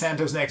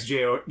Santo's next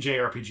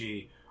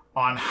JRPG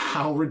on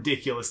how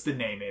ridiculous the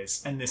name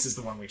is, and this is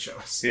the one we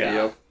chose. Yeah.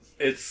 Yep.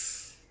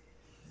 It's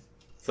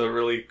a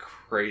really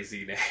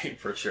crazy name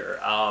for sure.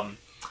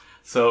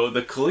 So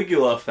the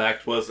Caligula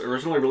Effect was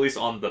originally released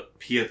on the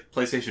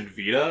PlayStation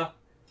Vita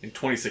in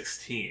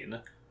 2016.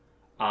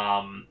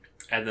 And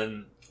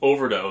then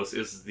Overdose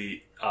is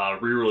the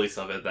re-release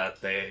of it that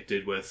they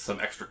did with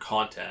some extra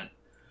content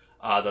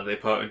that they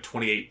put out in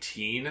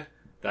 2018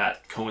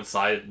 that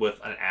coincided with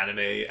an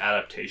anime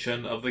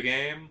adaptation of the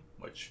game,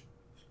 which,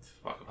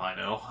 fuck if I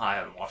know. I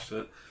haven't watched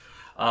it.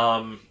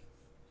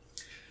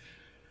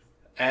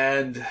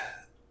 And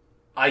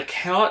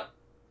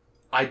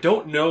I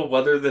don't know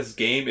whether this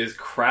game is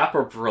crap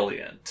or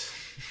brilliant.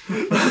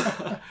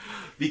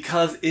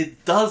 Because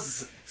it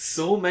does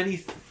so many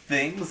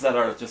things that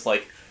are just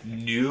like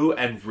new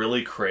and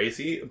really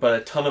crazy,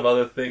 but a ton of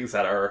other things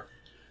that are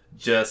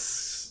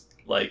just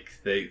like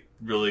they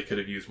really could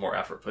have used more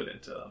effort put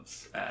into them.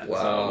 And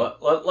Wow.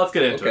 So let's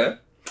get into Okay.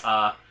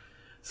 it.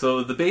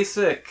 So the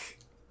basic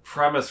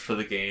premise for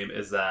the game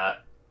is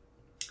that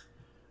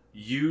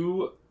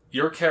your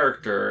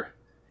character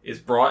is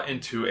brought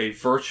into a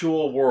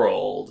virtual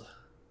world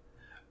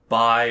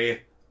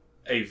by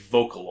a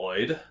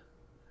Vocaloid.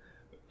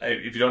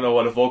 If you don't know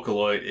what a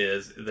Vocaloid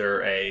is,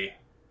 they're a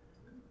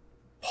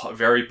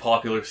very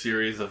popular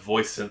series of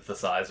voice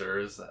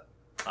synthesizers.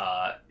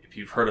 If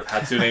you've heard of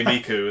Hatsune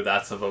Miku,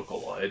 that's a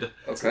Vocaloid.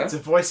 Okay. It's a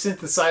voice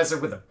synthesizer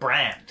with a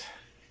brand.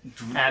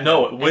 And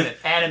No, with an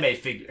anime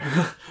figure.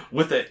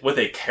 with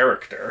a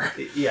character.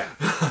 Yeah.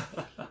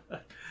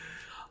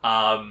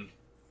 And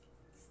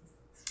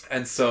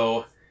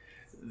so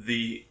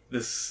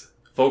this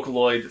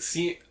Vocaloid,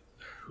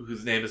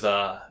 whose name is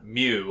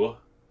Mew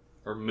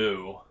or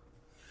Moo,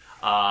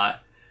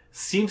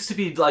 seems to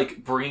be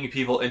like bringing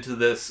people into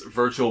this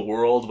virtual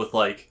world with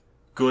like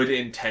good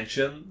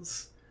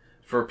intentions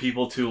for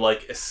people to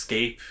like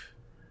escape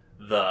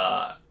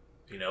the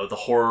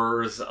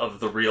horrors of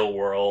the real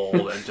world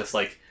and just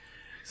like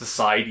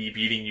society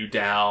beating you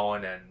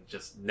down and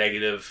just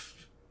negative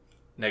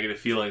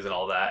feelings and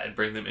all that, and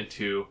bring them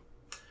into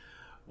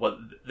what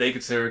they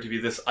consider to be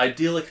this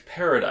idyllic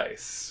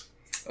paradise.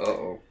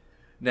 Uh-oh.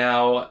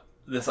 Now,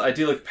 this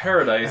idyllic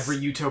paradise... Every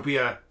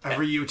utopia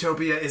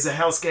is a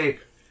hellscape.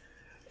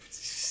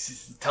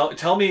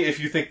 Tell me if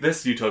you think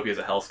this utopia is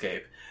a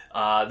hellscape.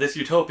 This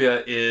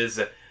utopia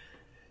is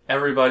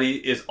everybody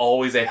is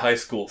always a high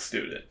school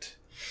student.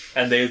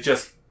 And they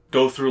just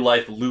go through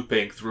life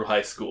looping through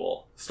high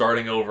school,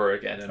 starting over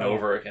again and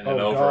over again and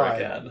over God.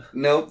 again.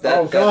 Nope,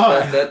 Oh,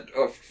 God. that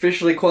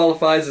officially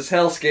qualifies as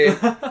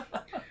hellscape.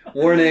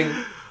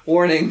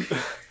 Warning.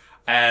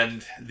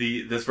 And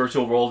this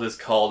virtual world is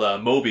called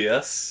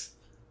Mobius.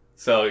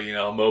 So,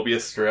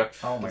 Mobius strip.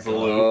 Oh my is a God.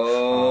 loop.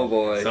 Oh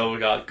boy. So we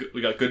got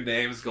good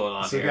names going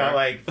on So you here. got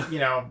like,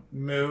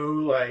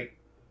 Moo, like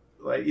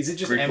is it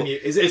just Greek- MU?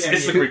 Is it it's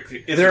the MU?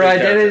 Greek, it's Their the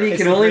Greek identity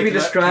It's can the only be Greek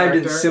described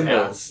in character.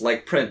 symbols,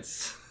 like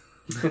Prince.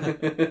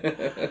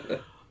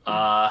 character.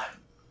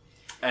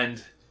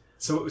 And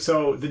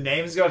So the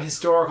names got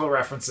historical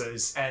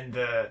references, and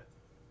the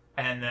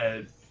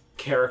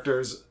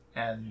characters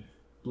and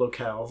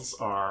locales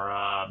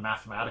are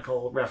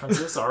mathematical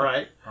references. All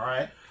right.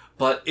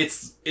 but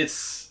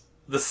it's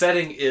the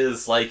setting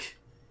is like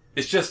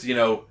it's just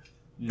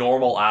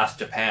normal ass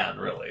Japan,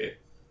 really.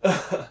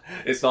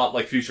 It's not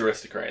like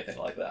futuristic or anything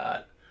like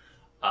that.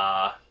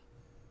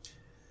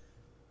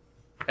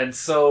 And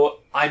so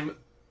I'm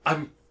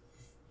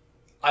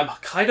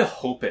kind of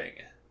hoping,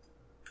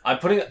 I'm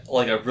putting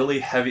like a really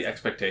heavy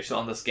expectation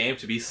on this game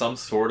to be some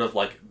sort of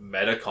like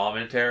meta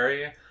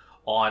commentary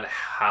on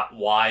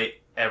why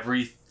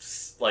every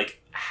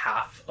like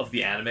half of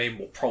the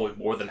anime, probably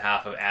more than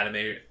half of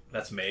anime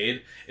that's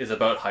made, is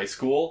about high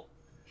school,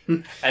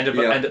 and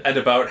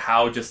about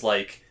how just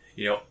like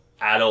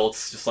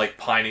adults just like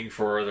pining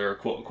for their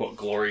quote unquote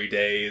glory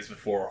days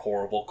before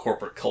horrible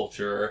corporate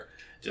culture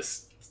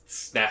just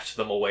snatch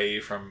them away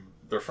from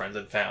their friends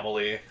and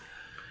family.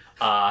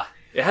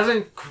 It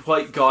hasn't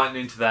quite gotten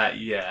into that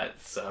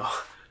yet, so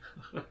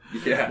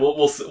Yeah.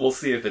 we'll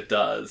see if it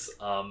does.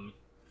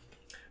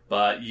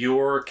 But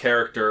your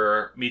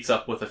character meets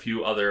up with a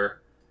few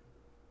other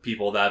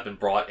people that have been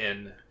brought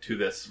in to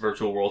this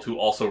virtual world who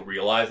also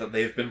realize that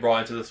they've been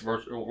brought into this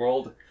virtual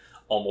world.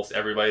 Almost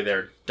everybody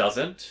there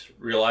doesn't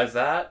realize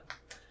that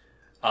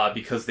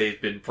because they've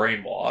been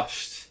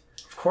brainwashed.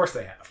 Of course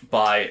they have.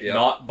 By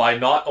Yep.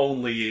 not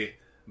only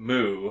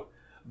Moo,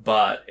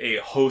 but a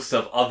host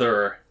of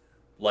other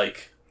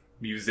like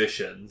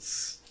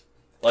musicians.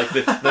 Like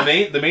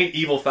the main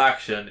evil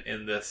faction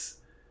in this,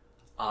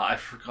 I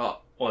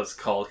forgot what it's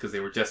called because they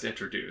were just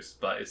introduced,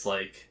 but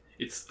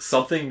it's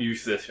something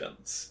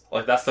musicians.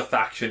 Like that's the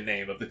faction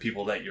name of the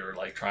people that you're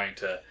like trying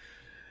to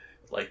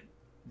like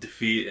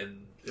defeat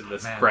in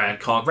this Man, grand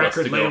conquest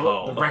to go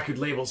home. The record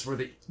labels were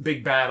the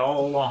big bad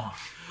all along.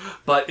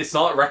 But it's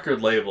not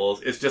record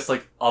labels. It's just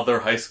like other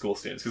high school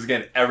students. Because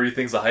again,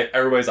 everybody's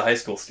a high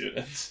school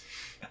student.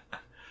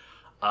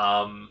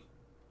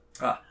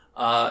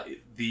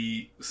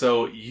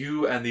 So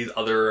you and these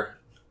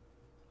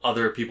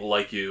other people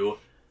like you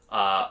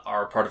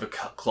are part of a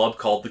club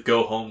called the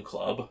Go Home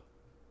Club,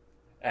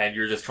 and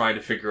you're just trying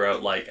to figure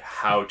out like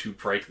how to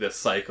break this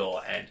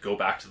cycle and go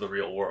back to the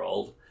real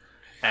world.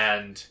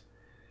 And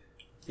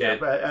Yeah,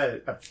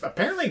 but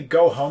apparently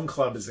Go Home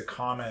Club is a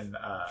common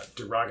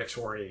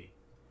derogatory,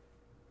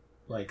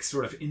 like,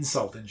 sort of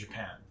insult in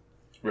Japan.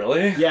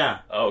 really, Yeah.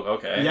 oh,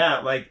 okay, Yeah,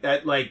 like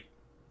that. Like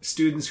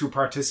students who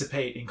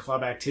participate in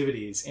club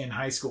activities in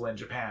high school in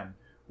Japan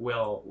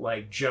will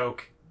like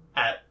joke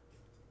at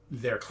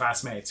their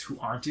classmates who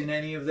aren't in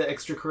any of the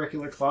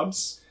extracurricular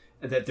clubs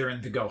that they're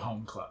in the Go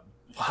Home Club.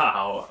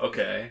 wow,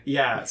 okay.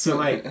 Yeah, so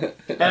like,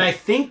 and I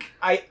think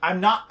I'm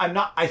not.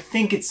 I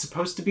think it's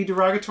supposed to be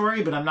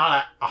derogatory, but I'm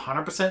not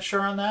 100%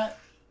 sure on that.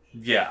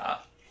 Yeah,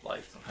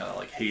 like some kind of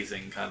like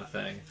hazing kind of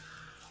thing.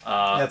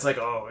 That's like,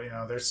 oh,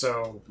 they're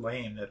so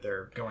lame that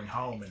they're going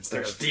home instead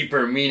There's of.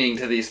 deeper meaning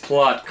to these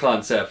plot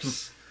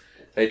concepts.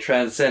 They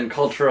transcend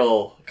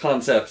cultural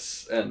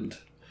concepts and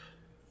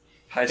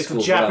high It's school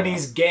a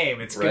Japanese game.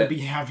 It's going Right. to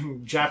be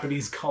having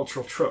Japanese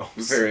cultural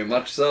tropes. Very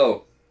much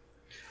so.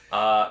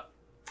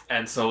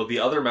 And so the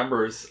other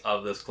members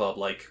of this club,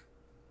 like,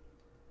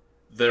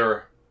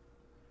 they're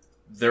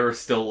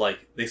still like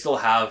they still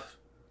have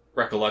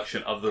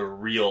recollection of their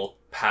real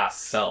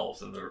past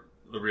selves and the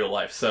real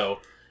life. So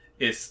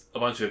it's a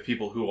bunch of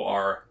people who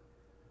are,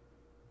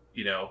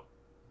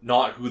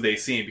 not who they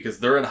seem because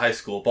they're in high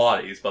school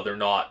bodies, but they're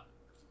not,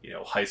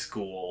 high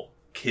school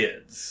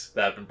kids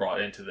that have been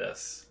brought into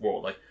this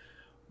world. Like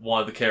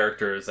one of the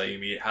characters that you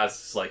meet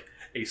has like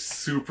a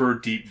super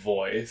deep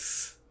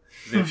voice.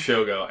 His name's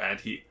Shogo, and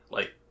he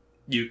like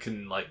you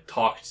can like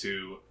talk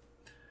to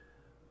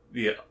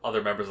the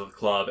other members of the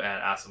club and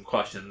ask them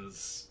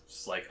questions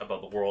just, like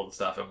about the world and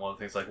stuff. And one of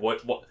the things like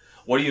what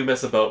do you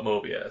miss about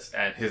Mobius?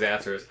 And his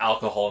answer is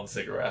alcohol and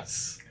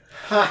cigarettes.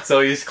 So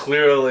he's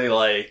clearly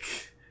like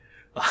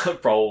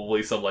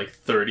probably some like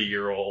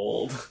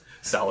 30-year-old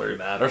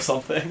salaryman or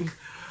something.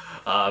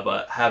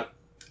 But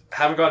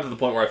haven't gotten to the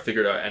point where I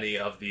figured out any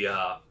of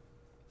the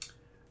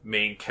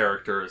main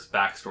characters'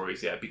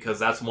 backstories yet, because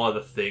that's one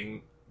of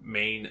the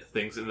main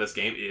things in this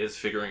game is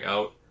figuring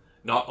out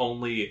not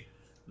only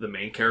the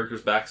main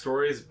characters'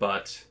 backstories,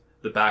 but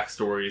the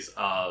backstories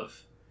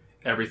of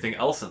everything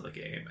else in the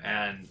game.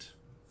 And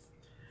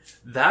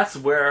that's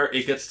where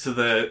it gets to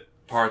the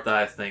part that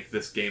I think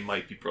this game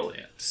might be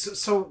brilliant.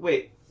 So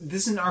wait,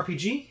 this is an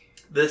RPG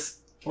This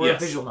or yes,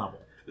 a visual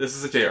novel? this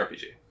is a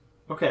JRPG.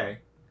 Okay,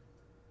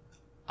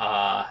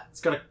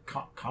 it's got a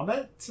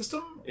combat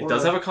system. It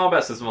does have a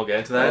combat system. We'll get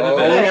into that in a Oh,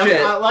 bit. Okay,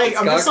 shit.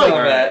 I'm It's just got like,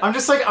 combat.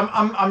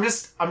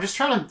 I'm just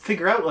trying to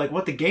figure out like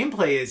what the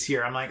gameplay is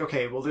here. I'm like,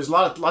 okay, well, there's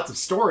lots of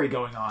story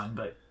going on,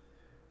 but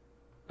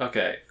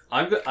Okay,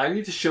 I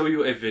need to show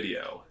you a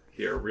video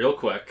here real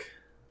quick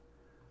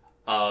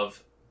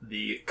of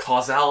the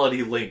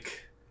causality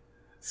link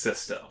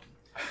system.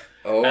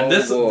 Oh, And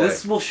this boy.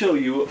 this will show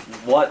you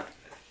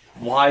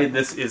why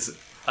this is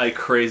a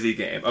crazy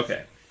game.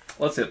 Okay,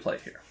 let's hit play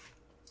here.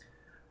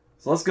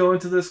 So let's go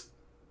into this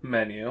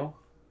menu.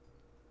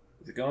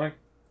 Is it going?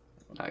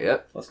 Not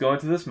yet. Let's go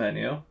into this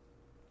menu.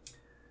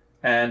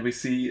 And we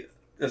see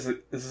this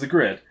is a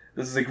grid.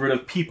 This is a grid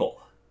of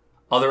people,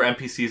 other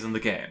NPCs in the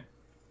game.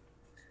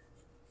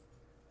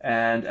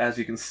 And as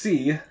you can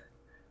see,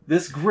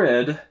 this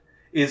grid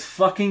is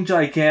fucking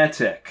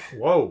gigantic.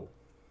 whoa,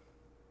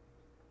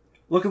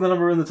 Look at the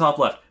number in the top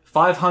left.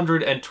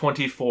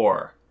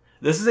 524.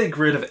 This is a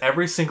grid of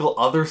every single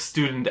other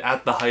student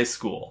at the high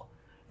school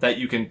that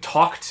you can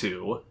talk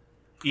to.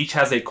 Each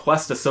has a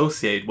quest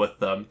associated with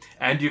them,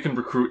 and you can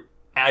recruit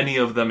any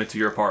of them into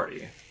your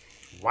party.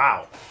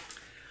 wow.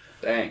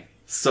 Dang.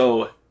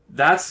 So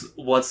that's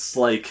what's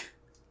like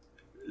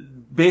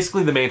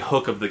basically the main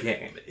hook of the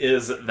game,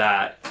 is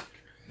that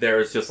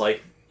there's just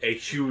like a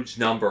huge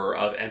number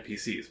of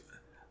NPCs.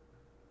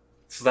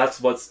 So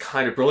that's what's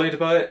kind of brilliant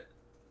about it.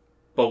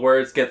 But where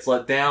it gets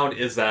let down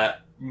is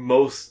that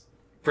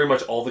pretty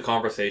much all the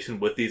conversation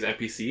with these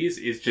NPCs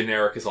is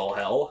generic as all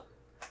hell.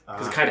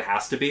 Because it kind of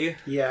has to be.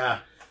 Yeah.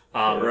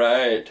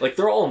 Right. Like,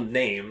 they're all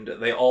named.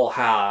 They all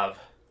have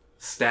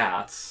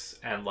stats.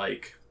 And,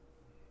 like,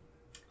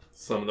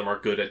 some of them are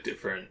good at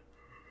different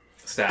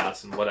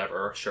stats and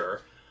whatever.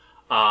 Sure.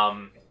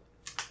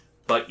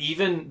 But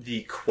even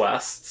the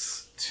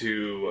quests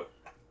to,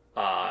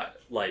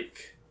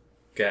 like,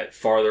 get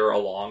farther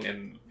along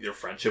in your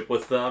friendship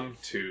with them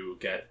to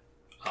get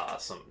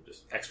some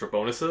just extra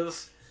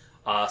bonuses.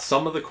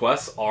 Some of the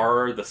quests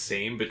are the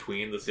same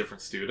between the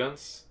different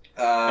students.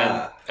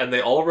 And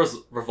they all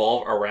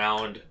revolve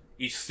around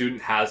each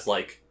student has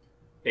like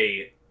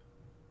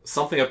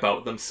something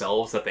about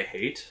themselves that they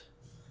hate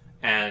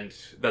and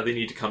that they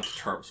need to come to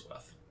terms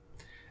with.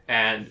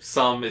 And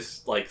some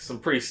is like some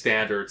pretty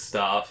standard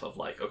stuff of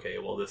like, okay,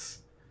 well this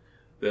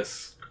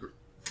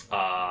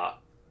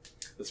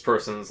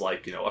person's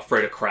like, you know,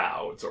 afraid of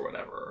crowds or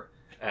whatever,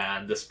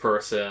 and this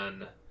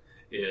person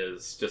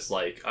is just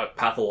like a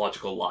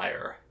pathological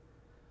liar.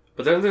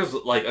 But then there's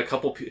like a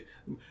couple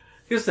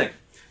here's the thing.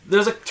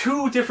 There's like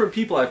 2 different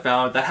people I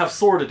found that have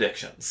sword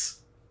addictions.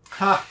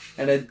 Ha!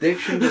 An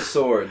addiction to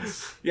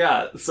swords.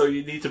 Yeah, so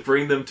you need to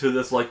bring them to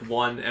this like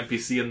one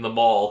NPC in the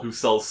mall who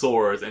sells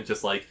swords and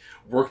just like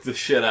work the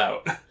shit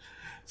out.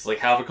 It's like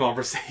have a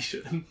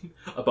conversation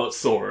about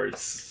swords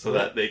so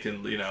that they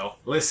can, you know.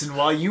 Listen,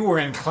 while you were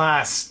in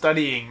class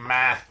studying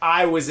math,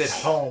 I was at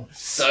home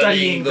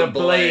studying the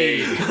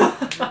blade.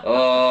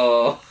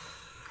 Oh.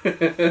 That's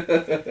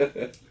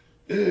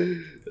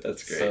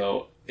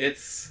great.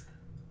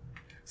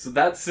 So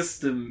that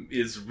system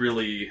is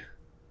really,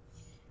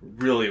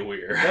 really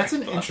weird. That's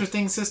an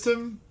interesting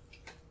system.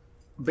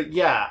 But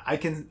yeah, I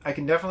can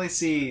definitely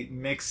see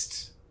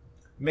mixed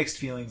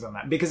feelings on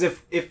that. Because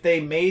if they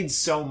made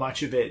so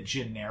much of it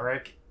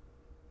generic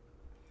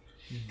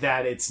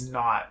that it's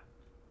not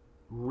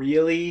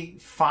really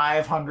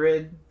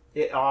 500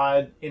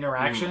 odd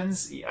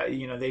interactions,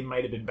 you know, they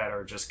might have been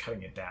better just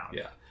cutting it down.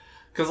 Yeah.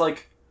 Because,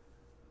 like,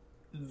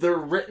 they're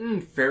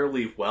written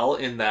fairly well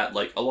in that,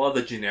 like, a lot of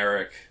the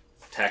generic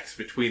text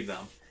between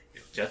them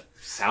just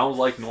sounds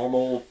like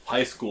normal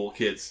high school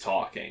kids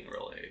talking,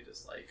 really.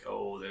 Just like,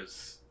 oh,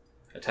 there's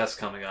a test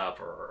coming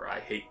up, or I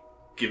hate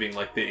giving,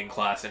 like, the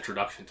in-class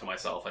introduction to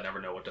myself. I never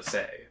know what to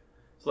say.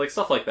 So, like,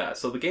 stuff like that.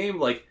 So the game,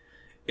 like,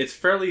 it's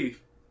fairly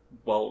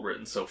well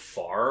written so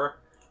far,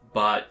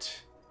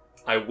 but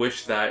I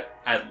wish that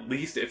at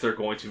least if they're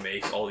going to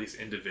make all these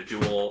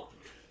individual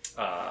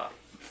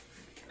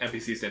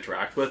NPCs to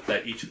interact with,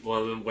 that each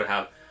one of them would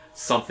have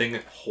something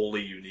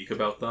wholly unique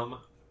about them.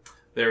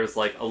 There's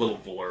like a little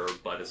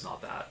blurb, but it's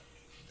not that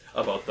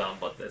about them,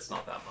 but it's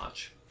not that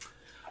much.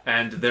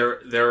 And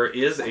there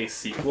is a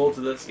sequel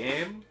to this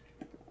game.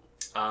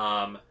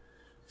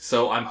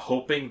 So I'm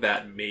hoping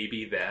that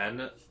maybe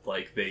then,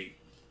 like, they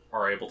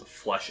are able to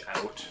flesh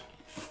out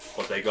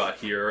what they got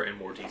here in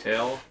more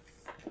detail,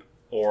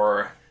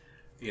 or,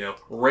 you know,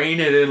 rein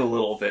it in a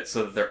little bit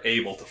so that they're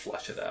able to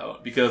flesh it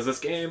out. Because this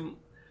game,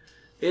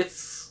 I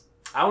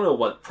don't know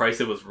what price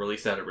it was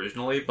released at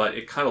originally, but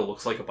it kind of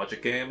looks like a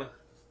budget game.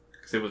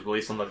 Because it was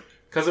released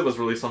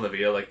on the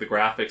Vita. Like, the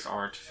graphics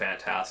aren't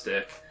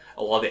fantastic.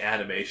 A lot of the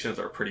animations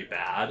are pretty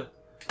bad.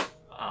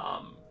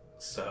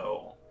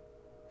 So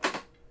I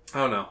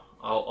don't know.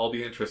 I'll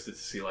be interested to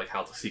see like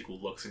how the sequel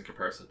looks in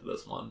comparison to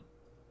this one.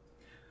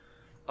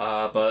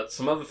 But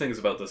some other things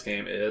about this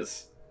game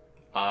is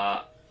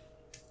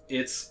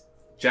it's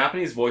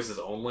Japanese voices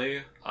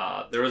only.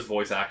 There is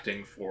voice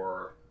acting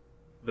for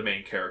the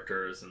main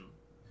characters and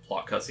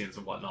plot cutscenes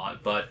and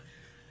whatnot, but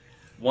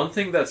one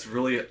thing that's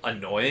really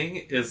annoying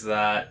is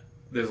that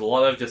there's a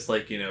lot of just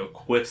like, you know,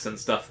 quips and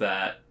stuff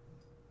that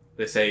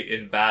they say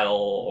in battle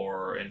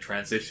or in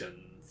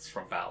transitions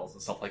from battles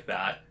and stuff like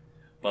that,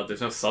 but there's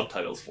no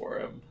subtitles for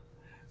them.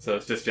 So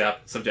it's just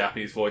some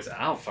Japanese voice, and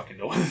I don't fucking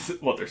know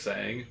what they're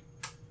saying.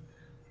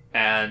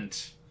 And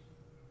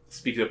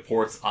speaking of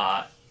ports,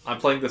 I'm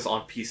playing this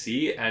on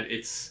PC, and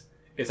it's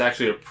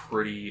actually a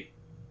pretty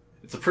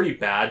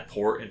bad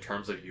port in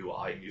terms of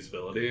UI and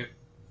usability.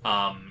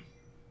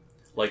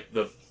 Like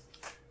the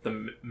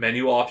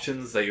menu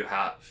options that you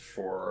have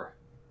for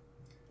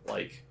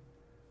like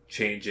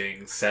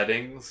changing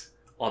settings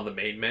on the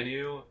main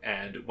menu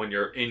and when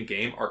you're in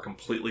game are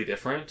completely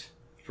different.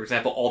 For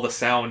example, all the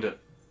sound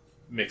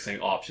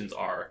mixing options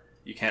are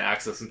you can't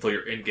access until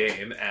you're in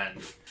game,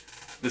 and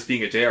this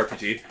being a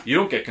JRPG, you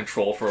don't get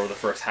control for the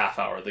first half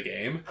hour of the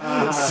game.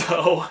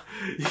 So,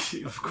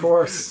 of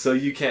course. So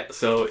you can't.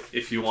 So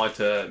if you want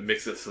to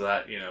mix it so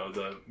that, you know,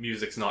 the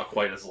music's not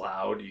quite as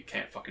loud, you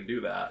can't fucking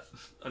do that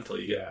until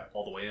you get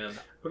all the way in.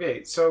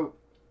 Okay, so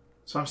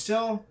I'm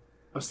still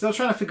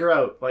trying to figure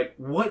out like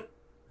what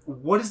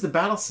is the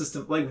battle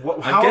system like?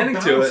 I'm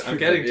getting to it.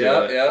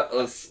 Yeah.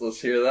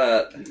 Let's hear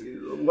that.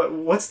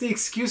 What's the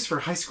excuse for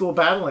high school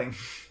battling?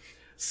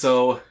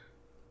 So,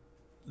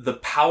 the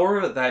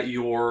power that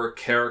your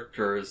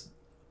characters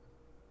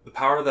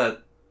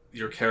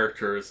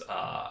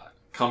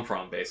come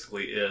from,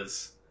 basically,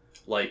 is,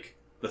 like,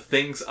 the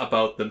things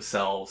about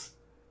themselves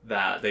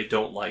that they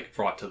don't like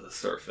brought to the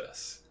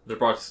surface. They're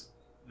brought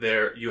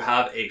there. You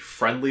have a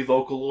friendly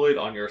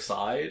Vocaloid on your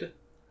side,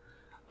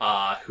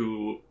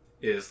 who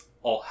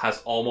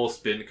has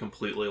almost been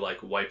completely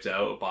like wiped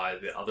out by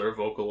the other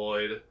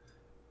Vocaloid,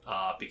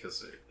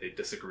 because they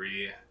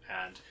disagree,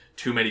 and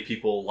too many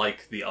people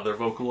like the other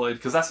Vocaloid.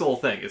 Because that's the whole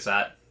thing, is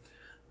that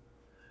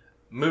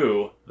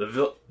Moo,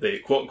 the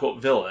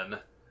quote-unquote villain,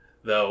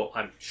 though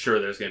I'm sure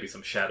there's going to be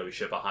some shadowy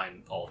shit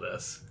behind all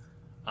this,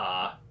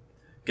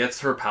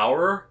 gets her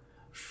power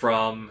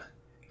from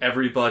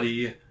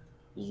everybody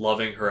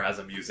loving her as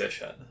a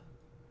musician.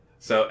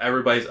 So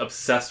everybody's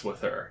obsessed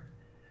with her,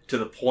 to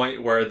the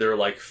point where they're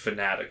like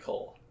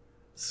fanatical.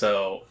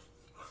 So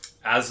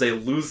as they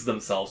lose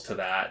themselves to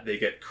that, they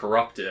get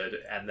corrupted,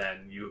 and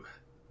then you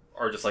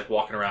are just like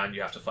walking around and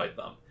you have to fight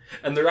them.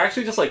 And they're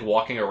actually just like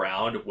walking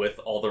around with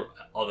all the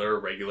other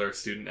regular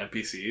student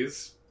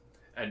NPCs,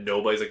 and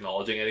nobody's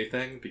acknowledging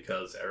anything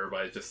because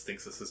everybody just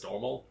thinks this is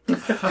normal.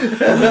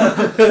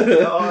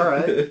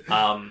 Alright.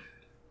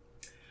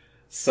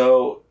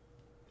 So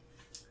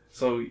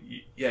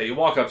yeah, you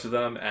walk up to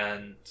them,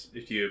 and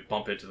if you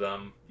bump into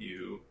them,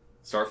 you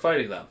start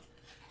fighting them.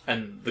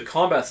 And the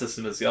combat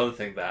system is the other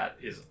thing that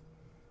is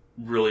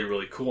really,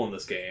 really cool in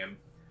this game,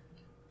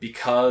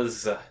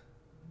 because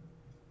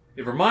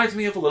it reminds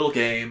me of a little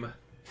game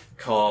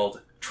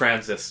called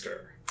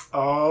Transistor.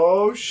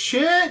 Oh,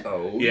 shit!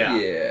 Oh, Yeah.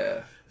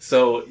 yeah.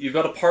 So you've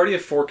got a party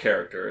of 4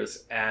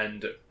 characters,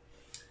 and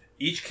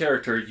each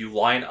character you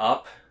line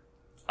up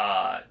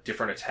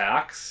different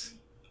attacks,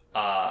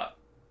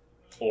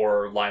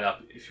 or line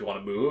up if you want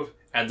to move,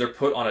 and they're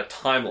put on a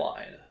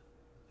timeline.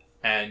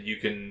 And you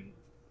can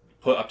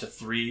put up to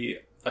 3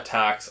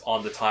 attacks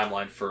on the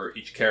timeline for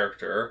each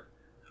character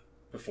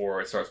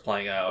before it starts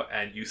playing out,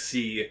 and you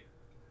see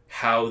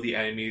how the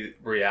enemy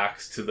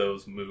reacts to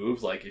those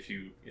moves. Like if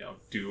you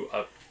do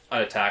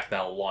an attack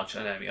that'll launch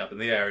an enemy up in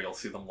the air, you'll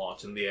see them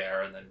launch in the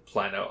air and then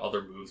plan out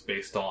other moves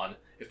based on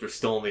if they're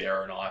still in the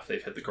air or not, if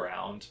they've hit the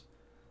ground.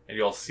 And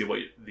you'll see what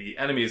the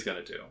enemy is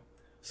going to do.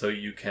 So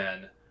you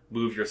can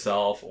move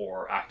yourself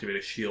or activate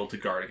a shield to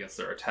guard against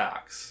their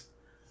attacks,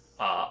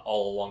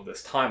 all along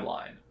this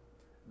timeline.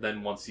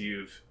 Then once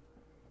you've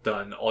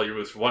done all your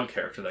moves for one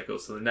character, that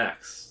goes to the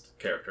next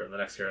character, and the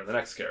next character, and the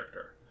next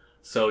character.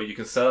 So you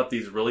can set up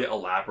these really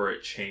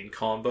elaborate chain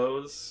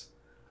combos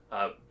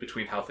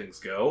between how things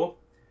go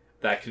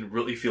that can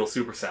really feel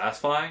super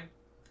satisfying.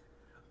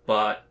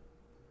 But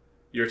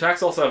your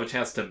attacks also have a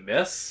chance to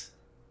miss.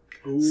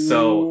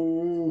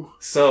 Ooh.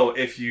 So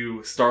if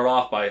you start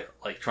off by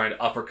like trying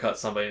to uppercut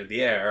somebody in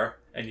the air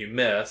and you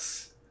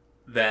miss,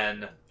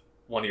 then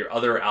one of your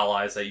other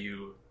allies that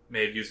you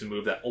may have used a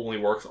move that only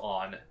works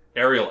on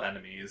aerial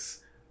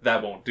enemies,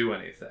 that won't do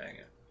anything.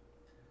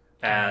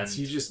 And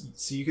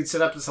so you could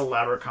set up this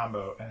elaborate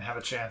combo and have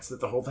a chance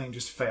that the whole thing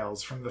just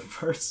fails from the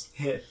first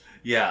hit.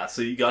 yeah,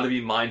 so you got to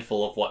be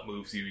mindful of what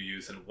moves you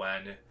use and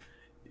when.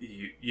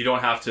 You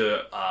don't have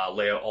to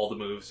lay out all the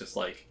moves just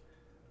like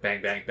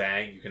bang, bang,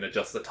 bang. You can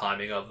adjust the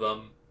timing of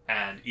them,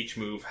 and each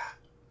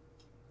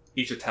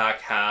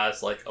attack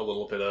has like a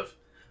little bit of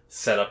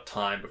setup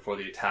time before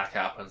the attack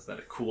happens, then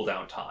a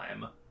cooldown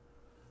time.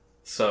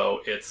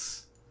 So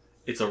it's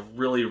a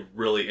really,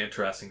 really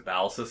interesting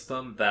battle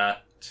system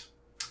that,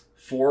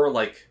 for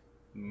like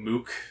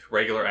mook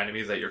regular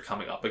enemies that you're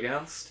coming up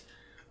against,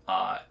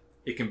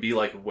 it can be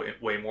like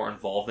way more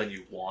involved than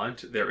you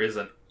want. There is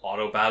an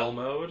auto battle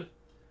mode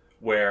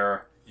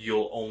where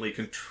you'll only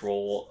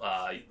control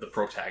the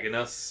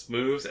protagonist's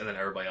moves, and then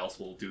everybody else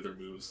will do their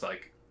moves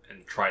like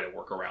and try to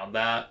work around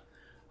that.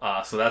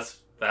 So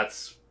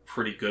that's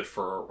pretty good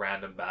for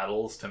random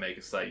battles, to make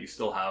it so that you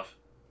still have,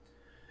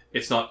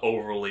 it's not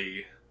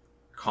overly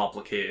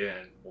complicated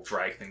and will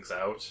drag things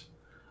out.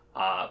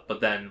 But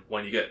then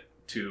when you get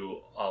to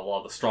a lot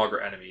of the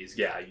stronger enemies,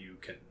 yeah, you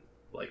can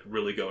like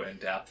really go in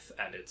depth,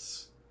 and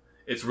it's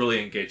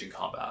really engaging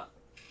combat.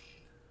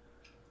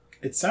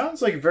 It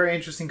sounds like a very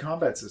interesting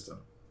combat system.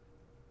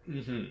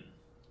 Mm-hmm.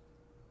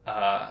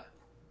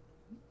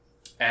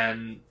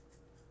 And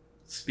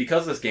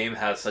because this game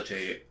has such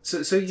a...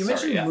 So you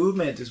mentioned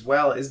movement as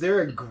well. Is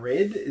there a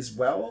grid as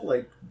well,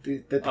 like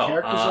that the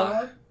characters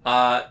are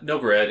on? No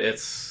grid.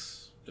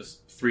 It's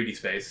just 3D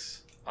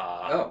space.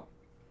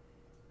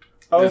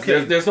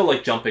 Okay. There's no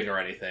like jumping or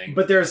anything.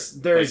 But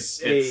there's a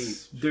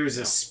space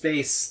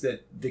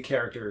that the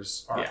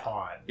characters are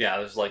on. Yeah,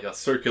 there's like a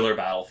circular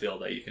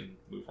battlefield that you can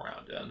move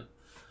around in.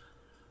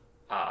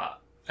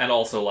 And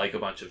also like a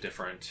bunch of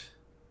different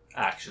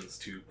actions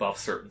to buff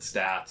certain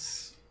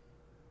stats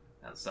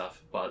and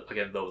stuff. But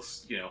again,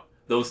 those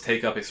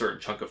take up a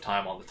certain chunk of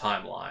time on the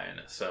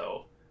timeline.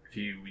 So if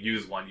you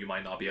use one, you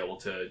might not be able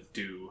to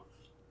do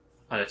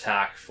an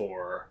attack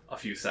for a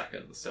few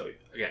seconds. So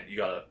again, you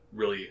gotta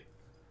really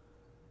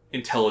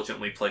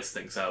intelligently place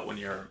things out when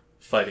you're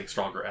fighting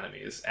stronger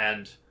enemies.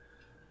 And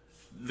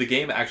the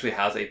game actually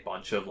has a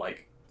bunch of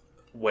like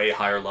way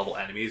higher level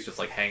enemies just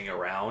like hanging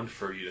around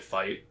for you to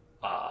fight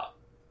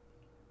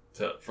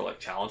for like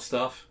challenge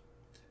stuff.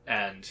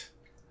 And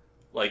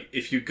like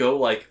if you go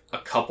like a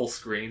couple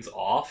screens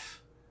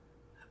off,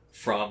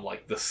 from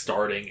like the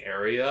starting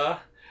area,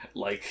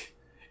 like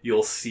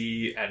you'll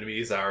see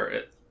enemies that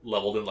are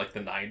leveled in like the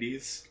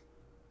 90s.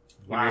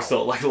 When Wow. you're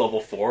still at like level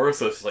 4,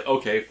 so it's just like,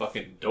 okay,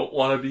 fucking don't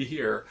want to be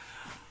here.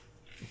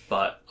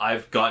 But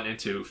I've gotten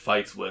into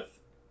fights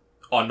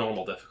on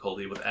normal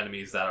difficulty with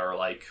enemies that are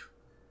like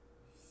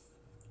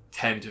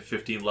 10 to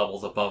 15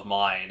 levels above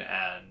mine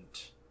and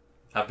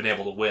have been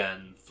able to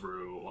win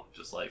through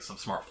just like some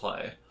smart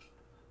play.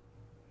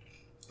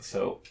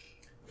 So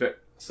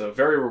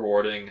very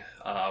rewarding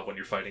when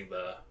you're fighting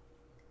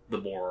the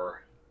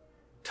more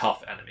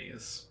tough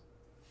enemies.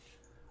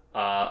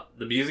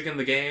 The music in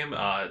the game,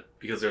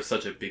 because there's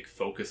such a big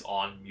focus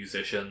on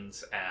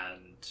musicians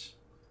and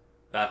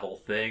that whole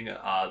thing,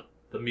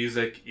 the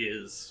music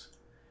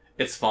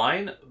it's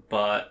fine,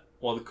 but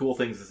one of the cool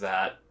things is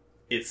that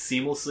it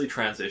seamlessly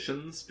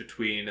transitions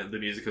between the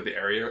music of the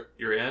area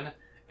you're in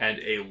and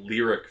a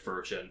lyric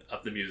version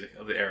of the music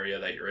of the area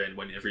that you're in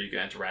whenever you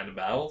get into random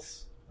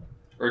battles.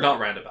 Or not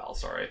random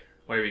battles, sorry.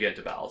 Whenever you get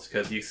into battles,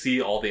 because you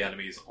see all the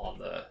enemies on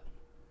the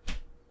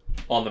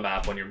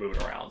map when you're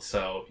moving around,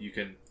 so you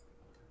can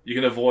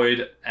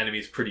avoid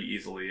enemies pretty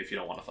easily if you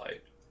don't want to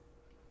fight.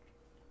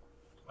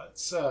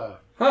 That's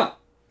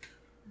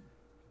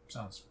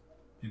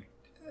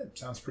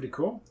sounds pretty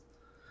cool.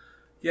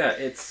 Yeah,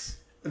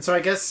 And so I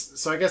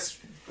guess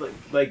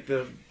like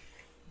the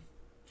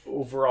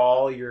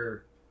overall,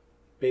 you're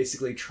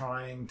basically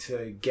trying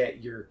to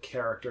get your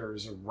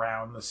characters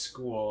around the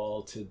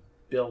school to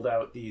build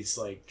out these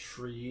like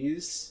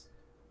trees,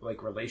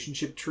 like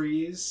relationship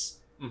trees,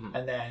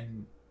 and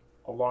then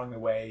along the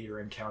way you're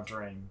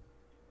encountering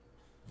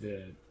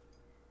the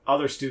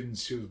other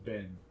students who've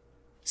been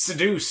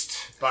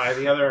seduced by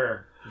the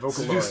other Vocaloid.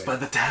 seduced by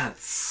the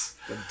dance.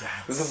 The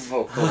dance. The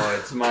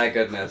Vocaloids, my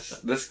goodness.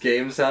 This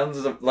game sounds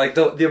like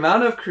the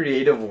amount of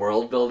creative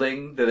world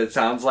building that it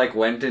sounds like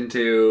went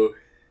into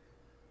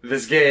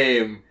this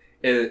game.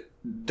 It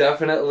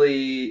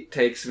definitely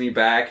takes me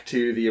back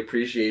to the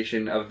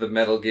appreciation of the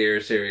Metal Gear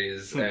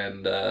series,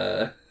 and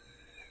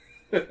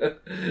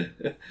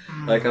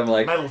like I'm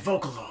like, Metal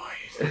Vocaloid.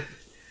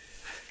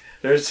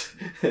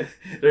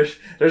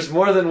 there's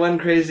more than one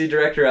crazy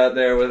director out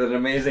there with an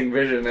amazing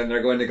vision, and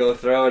they're going to go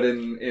throw it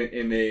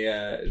in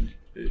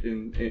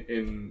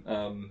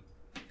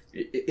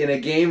a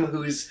game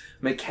whose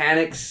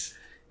mechanics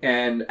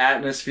and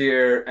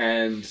atmosphere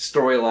and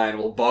storyline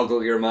will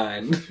boggle your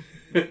mind.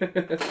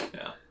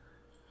 Yeah.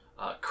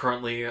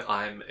 Currently,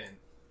 I'm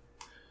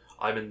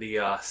in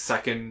the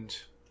second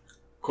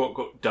quote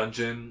unquote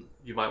dungeon,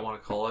 you might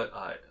want to call it.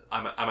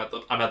 I'm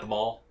at the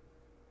mall.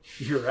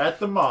 You're at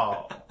the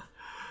mall.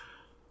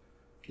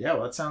 Yeah,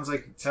 well, that sounds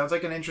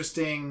like an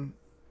interesting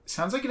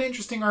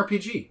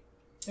RPG.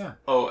 Yeah.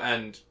 Oh,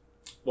 and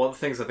one of the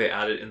things that they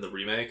added in the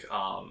remake,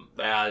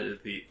 they added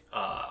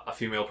a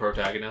female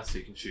protagonist so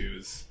you can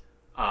choose,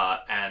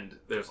 and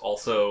there's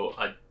also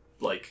a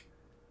like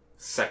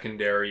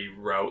secondary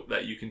route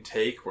that you can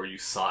take where you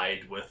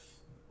side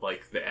with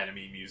like the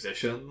enemy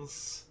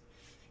musicians.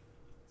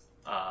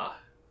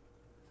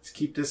 Let's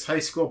keep this high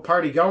school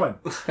party going.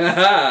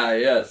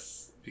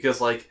 Yes.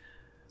 Because like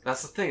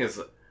that's the thing is,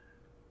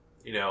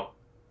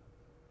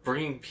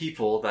 bringing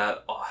people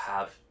that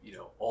have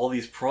all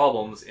these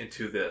problems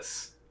into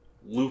this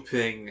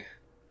looping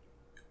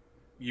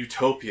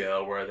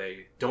utopia where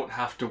they don't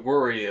have to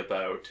worry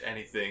about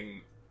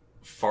anything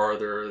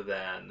farther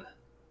than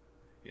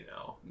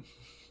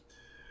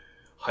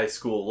high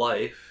school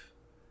life.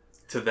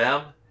 To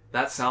them,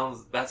 that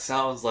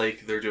sounds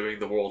like they're doing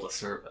the world a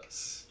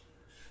service.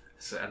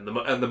 So, and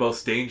the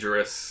most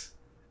dangerous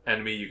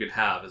enemy you can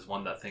have is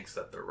one that thinks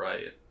that they're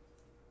right.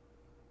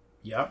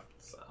 Yep.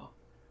 So,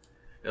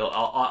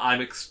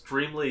 I'm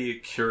extremely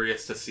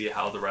curious to see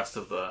how the rest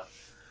of the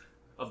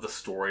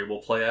story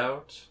will play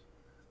out,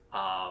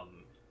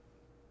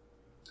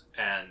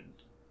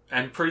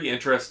 and pretty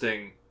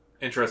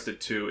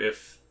interested too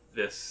if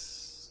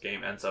this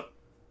game ends up,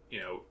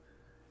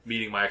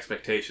 meeting my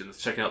expectations.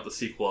 Checking out the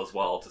sequel as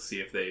well to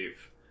see if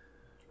they've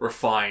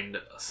refined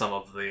some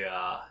of the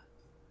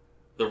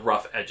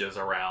rough edges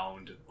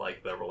around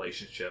like the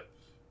relationship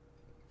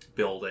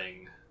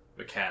building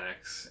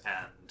mechanics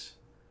and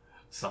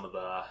some of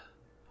the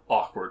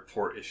awkward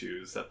port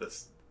issues that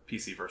this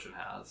PC version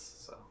has.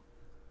 So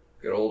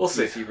Good old We'll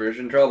see. PC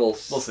version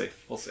troubles. we'll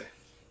see.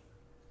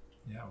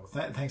 Yeah.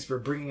 Well, thanks for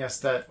bringing us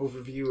that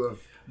overview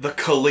of. The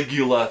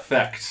Caligula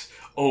effect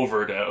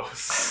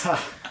overdose.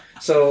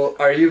 So,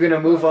 are you going to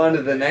move on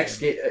to the next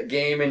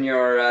game in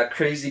your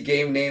crazy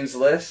game names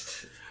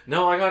list?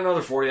 No, I got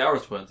another 40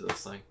 hours to put into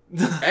this thing.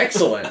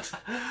 Excellent.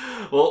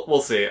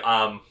 We'll see.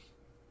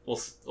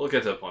 We'll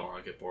get to a point where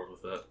I get bored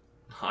with it,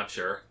 I'm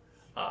sure.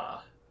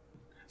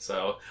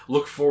 So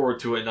look forward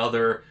to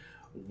another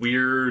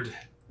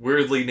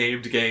weirdly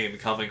named game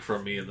coming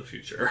from me in the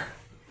future.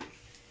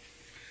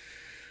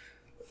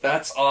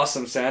 That's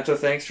awesome, Santo.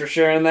 Thanks for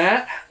sharing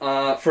that.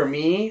 For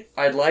me,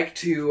 I'd like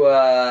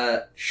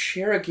to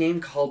share a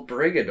game called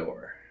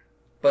Brigador.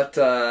 But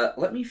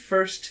let me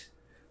first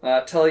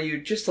tell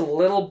you just a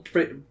little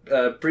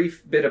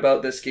brief bit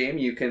about this game.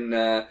 You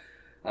can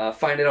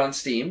find it on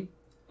Steam.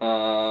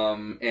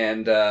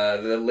 And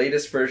the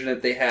latest version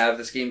that they have,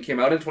 this game came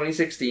out in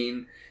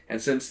 2016,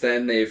 and since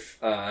then they've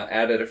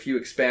added a few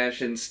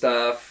expansion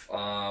stuff,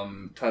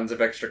 tons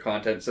of extra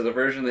content. So the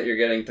version that you're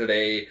getting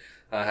today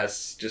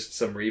has just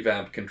some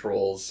revamped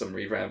controls, some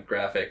revamped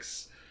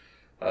graphics,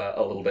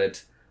 a little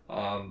bit.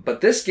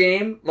 But this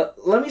game,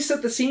 let me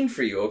set the scene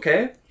for you,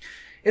 okay?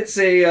 It's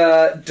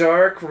a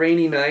dark,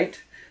 rainy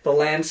night. The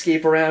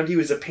landscape around you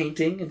is a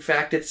painting. In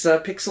fact, it's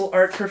pixel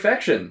art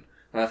perfection.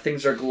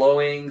 Things are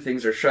glowing,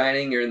 things are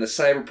shining. You're in the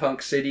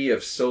cyberpunk city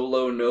of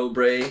Solo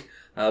Nobre,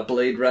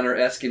 Blade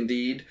Runner-esque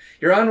indeed.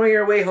 You're on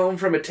your way home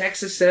from a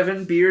Texas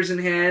 7, beers in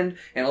hand,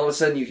 and all of a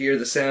sudden you hear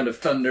the sound of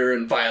thunder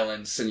and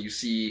violence, and you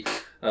see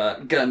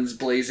guns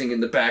blazing in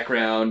the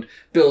background,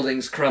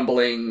 buildings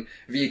crumbling,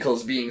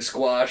 vehicles being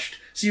squashed.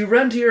 So you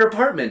run to your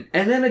apartment,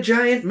 and then a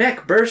giant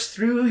mech bursts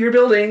through your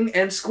building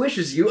and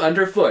squishes you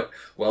underfoot.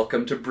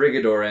 Welcome to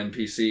Brigador,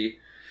 NPC.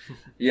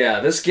 Yeah,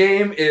 this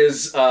game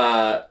is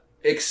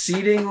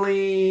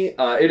exceedingly...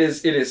 it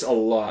is a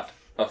lot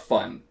of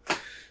fun.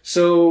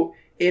 So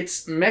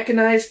it's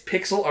mechanized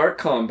pixel art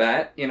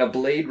combat in a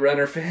Blade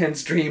Runner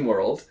fan's dream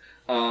world.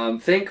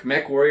 Think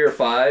MechWarrior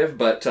 5,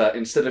 but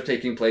instead of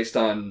taking place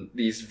on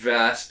these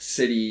vast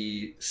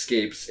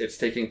cityscapes, it's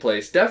taking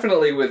place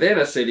definitely within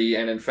a city,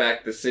 and in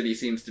fact the city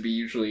seems to be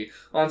usually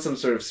on some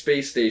sort of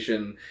space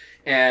station,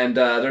 and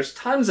there's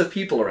tons of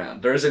people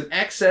around. There's an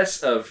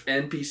excess of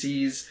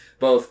NPCs,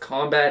 both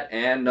combat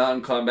and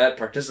non-combat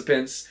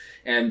participants,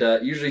 and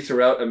usually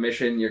throughout a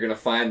mission you're going to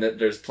find that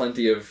there's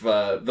plenty of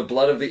the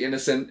blood of the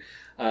innocent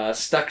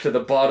stuck to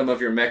the bottom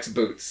of your mech's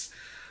boots.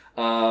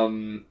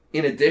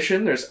 In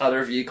addition, there's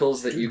other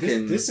vehicles that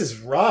can... This is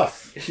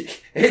rough.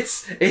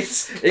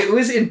 It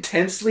was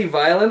intensely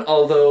violent,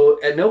 although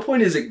at no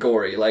point is it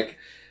gory. Like,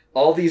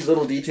 all these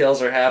little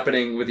details are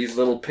happening with these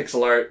little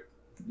pixel art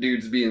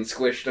dudes being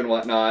squished and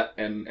whatnot,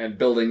 and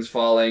buildings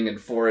falling,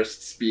 and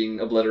forests being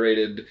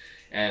obliterated,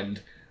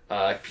 and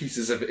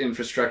pieces of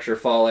infrastructure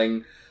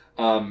falling.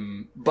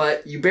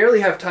 But you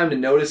barely have time to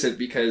notice it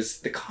because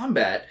the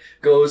combat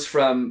goes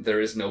from there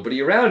is nobody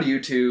around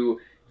you to...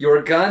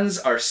 Your guns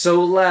are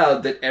so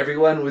loud that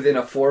everyone within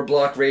a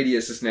 4-block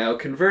radius is now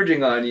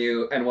converging on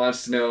you and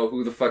wants to know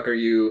who the fuck are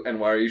you and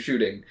why are you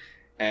shooting.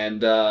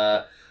 And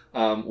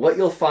what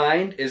you'll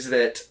find is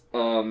that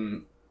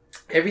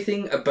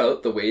everything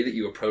about the way that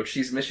you approach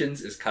these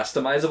missions is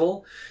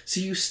customizable.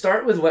 So you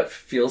start with what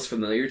feels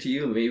familiar to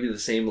you, maybe the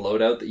same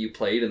loadout that you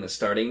played in the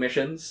starting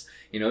missions.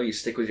 You know, you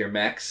stick with your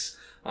mechs.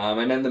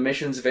 And then the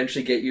missions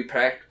eventually get you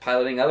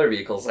piloting other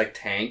vehicles like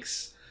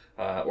tanks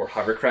or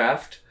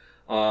hovercraft.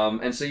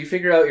 And so you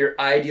figure out your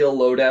ideal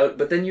loadout,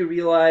 but then you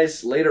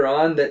realize later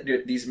on that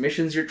these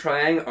missions you're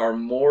trying are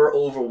more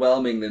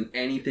overwhelming than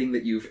anything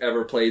that you've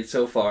ever played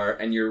so far,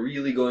 and you're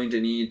really going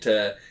to need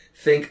to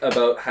think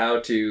about how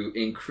to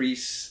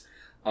increase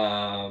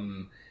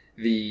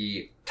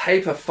the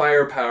type of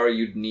firepower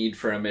you'd need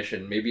for a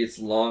mission. Maybe it's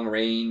long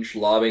range,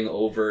 lobbing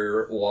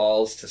over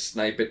walls to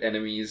snipe at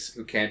enemies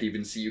who can't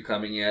even see you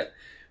coming yet.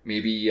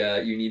 Maybe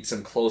you need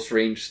some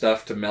close-range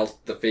stuff to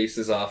melt the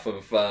faces off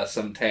of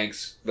some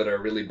tanks that are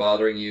really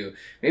bothering you.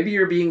 Maybe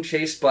you're being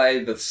chased by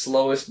the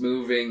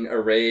slowest-moving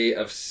array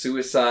of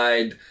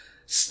suicide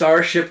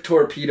starship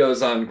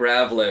torpedoes on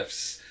grav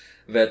lifts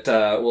that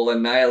will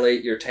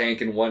annihilate your tank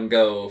in one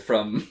go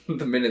from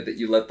the minute that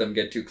you let them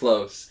get too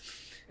close.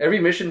 Every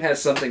mission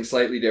has something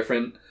slightly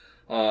different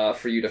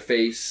for you to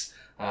face.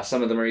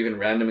 Some of them are even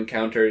random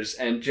encounters,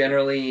 and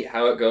generally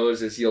how it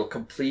goes is you'll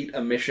complete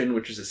a mission,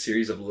 which is a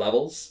series of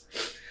levels.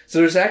 So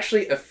there's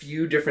actually a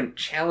few different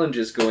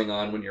challenges going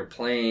on when you're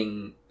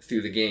playing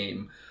through the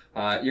game.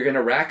 You're going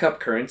to rack up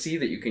currency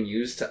that you can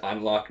use to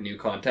unlock new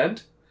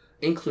content,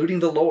 including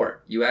the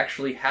lore. You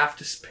actually have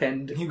to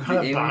spend the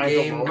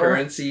in-game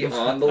currency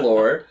on the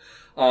lore,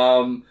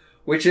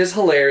 which is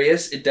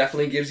hilarious. It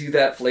definitely gives you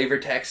that flavor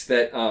text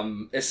that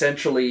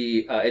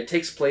essentially it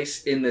takes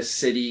place in this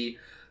city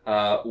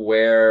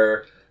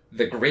where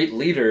the great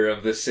leader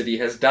of the city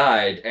has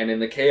died, and in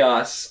the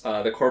chaos,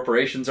 the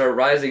corporations are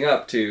rising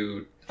up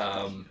to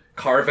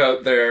carve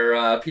out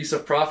their piece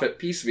of profit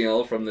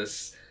piecemeal from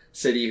this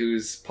city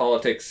whose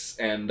politics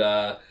and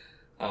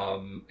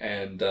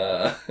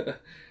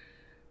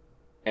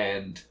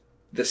and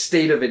the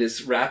state of it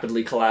is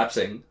rapidly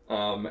collapsing.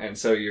 And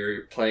so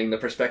you're playing the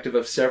perspective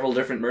of several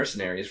different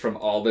mercenaries from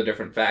all the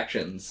different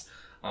factions.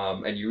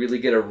 And you really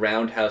get a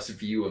roundhouse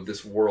view of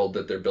this world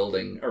that they're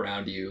building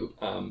around you,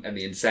 and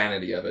the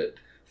insanity of it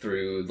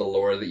through the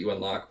lore that you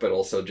unlock, but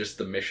also just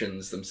the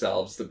missions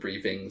themselves, the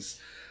briefings.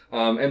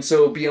 And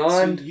so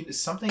beyond...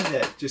 something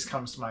that just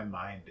comes to my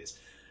mind is,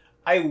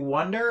 I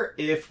wonder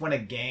if when a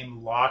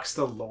game locks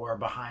the lore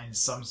behind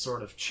some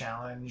sort of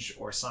challenge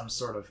or some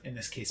sort of, in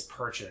this case,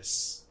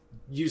 purchase,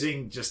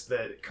 using just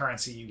the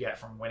currency you get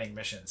from winning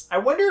missions, I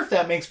wonder if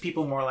that makes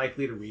people more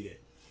likely to read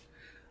it.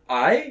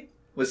 I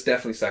was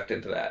definitely sucked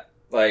into that.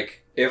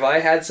 Like, if I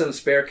had some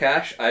spare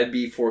cash, I'd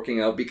be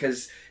forking out,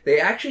 because they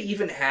actually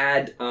even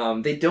had,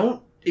 they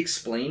don't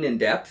explain in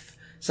depth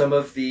some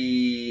of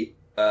the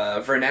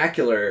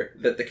vernacular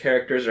that the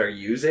characters are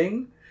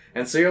using.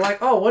 And so you're like,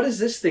 oh, what is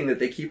this thing that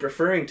they keep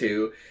referring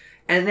to?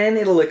 And then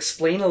it'll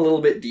explain a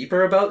little bit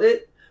deeper about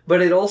it,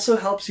 but it also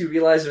helps you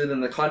realize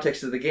within the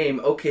context of the game,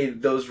 okay,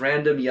 those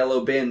random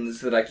yellow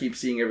bins that I keep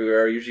seeing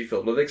everywhere are usually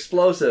filled with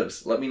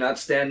explosives. Let me not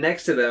stand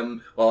next to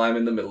them while I'm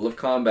in the middle of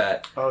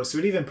combat. Oh, so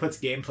it even puts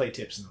gameplay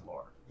tips in the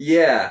lore.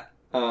 Yeah.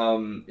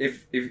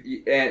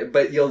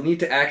 But you'll need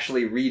to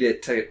actually read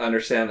it to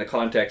understand the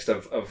context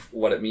of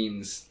what it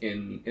means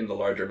in the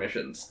larger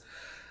missions.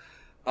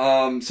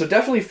 So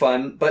definitely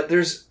fun, but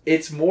there's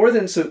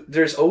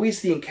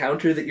always the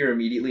encounter that you're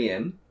immediately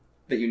in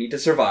that you need to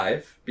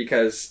survive,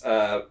 because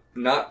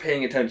not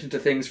paying attention to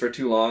things for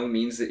too long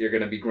means that you're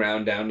going to be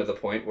ground down to the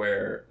point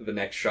where the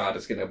next shot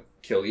is going to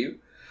kill you.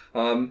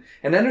 And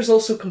then there's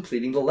also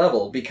completing the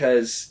level,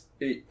 because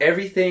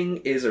everything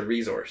is a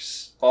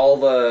resource. All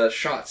the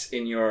shots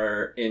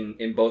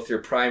in both your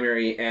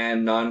primary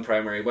and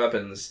non-primary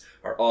weapons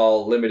are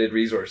all limited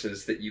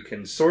resources that you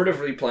can sort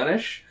of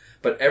replenish,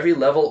 but every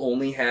level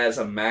only has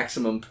a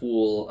maximum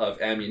pool of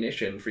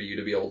ammunition for you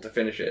to be able to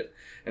finish it.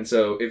 And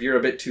so if you're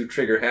a bit too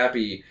trigger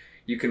happy,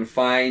 you can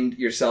find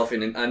yourself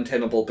in an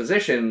untenable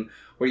position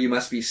where you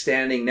must be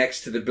standing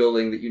next to the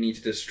building that you need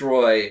to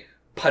destroy,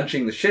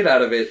 punching the shit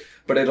out of it,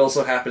 but it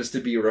also happens to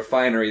be a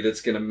refinery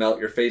that's going to melt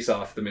your face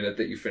off the minute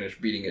that you finish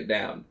beating it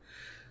down.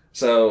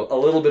 So a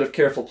little bit of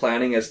careful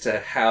planning as to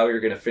how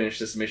you're going to finish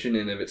this mission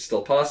and if it's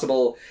still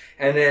possible.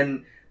 And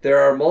then there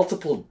are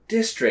multiple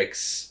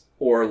districts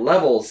or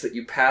levels that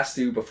you pass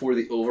through before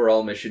the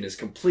overall mission is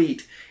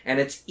complete, and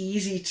it's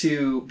easy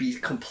to be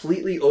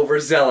completely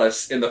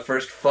overzealous in the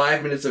first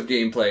 5 minutes of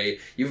gameplay.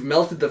 You've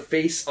melted the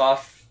face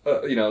off,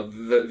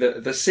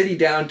 the city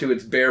down to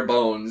its bare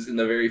bones in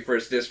the very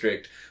first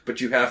district,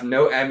 but you have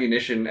no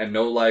ammunition and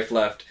no life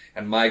left,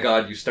 and my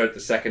god, you start the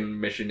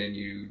second mission and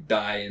you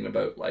die in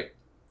about,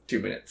 2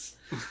 minutes.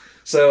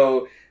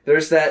 So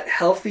there's that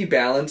healthy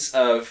balance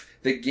of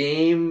the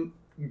game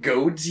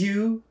goads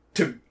you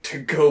to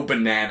go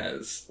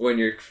bananas when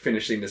you're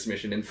finishing this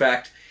mission. In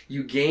fact,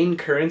 you gain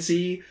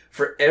currency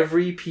for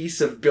every piece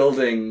of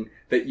building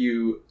that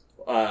you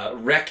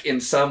wreck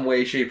in some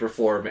way, shape, or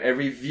form.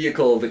 Every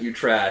vehicle that you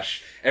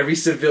trash. Every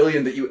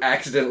civilian that you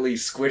accidentally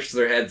squish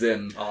their heads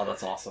in. Oh,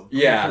 that's awesome.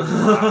 Yeah.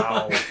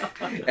 Wow.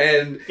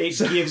 And it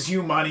gives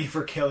you money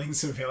for killing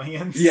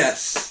civilians?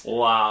 Yes.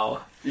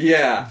 Wow.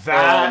 Yeah.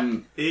 That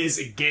is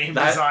a game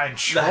design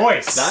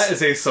choice. That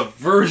is a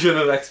subversion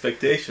of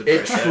expectations.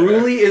 It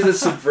truly is a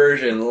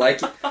subversion.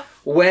 Like,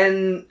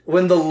 when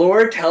the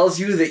lore tells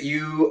you that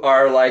you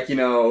are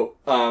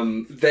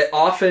that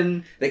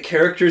often the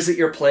characters that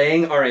you're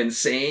playing are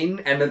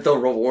insane and that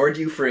they'll reward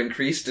you for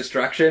increased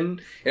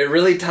destruction, it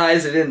really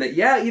ties it in that,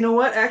 yeah, you know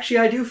what? Actually,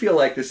 I do feel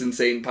like this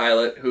insane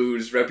pilot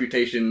whose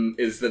reputation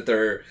is that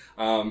they're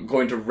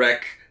going to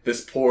wreck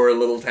this poor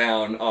little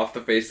town off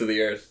the face of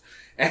the earth.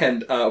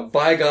 And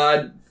by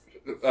God,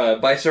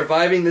 by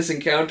surviving this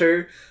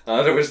encounter,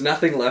 there was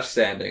nothing left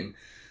standing.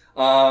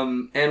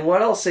 And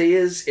what I'll say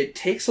is, it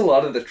takes a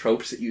lot of the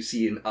tropes that you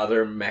see in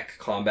other mech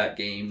combat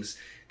games,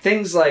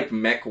 things like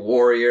Mech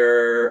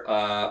Warrior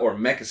or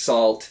Mech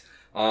Assault,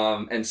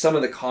 and some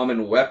of the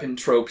common weapon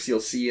tropes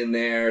you'll see in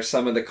there,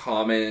 some of the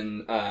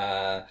common...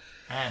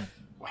 Man,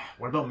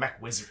 what about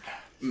Mech Wizard?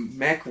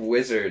 Mech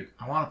Wizard.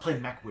 I want to play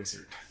Mech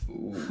Wizard.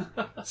 Ooh,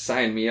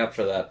 sign me up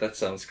for that. That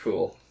sounds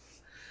cool.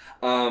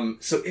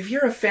 So if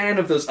you're a fan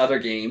of those other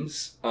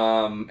games,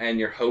 and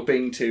you're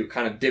hoping to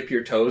kind of dip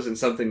your toes in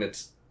something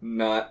that's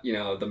not,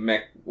 the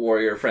Mech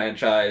Warrior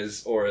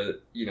franchise or,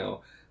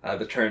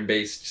 the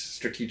turn-based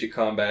strategic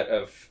combat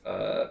of,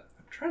 I'm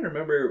trying to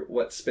remember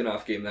what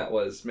spin-off game that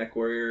was. Mech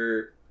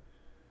Warrior...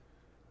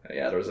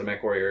 Yeah, there was a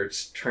Mech Warrior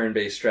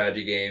turn-based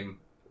strategy game.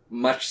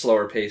 Much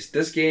slower paced.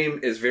 This game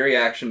is very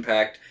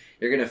action-packed.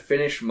 You're going to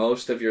finish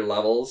most of your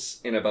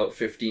levels in about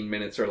 15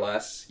 minutes or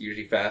less,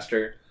 usually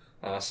faster.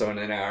 So in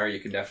an hour, you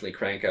can definitely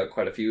crank out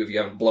quite a few if you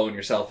haven't blown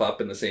yourself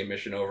up in the same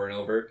mission over and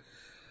over.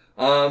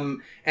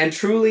 And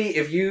truly,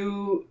 if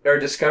you are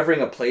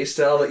discovering a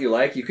playstyle that you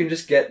like, you can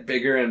just get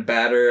bigger and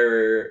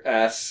badder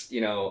ass,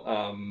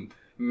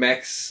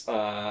 mechs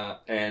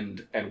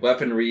and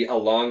weaponry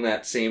along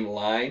that same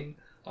line.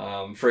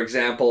 For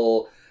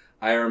example,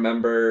 I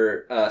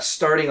remember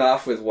starting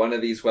off with one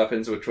of these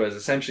weapons, which was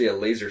essentially a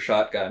laser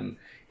shotgun.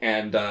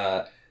 And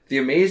the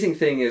amazing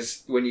thing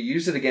is, when you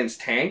use it against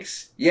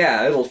tanks,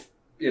 yeah,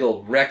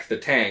 it'll wreck the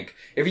tank.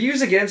 If you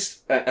use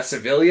against a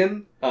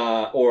civilian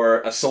or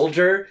a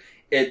soldier,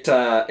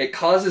 it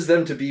causes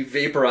them to be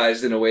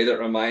vaporized in a way that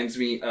reminds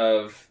me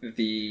of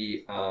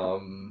the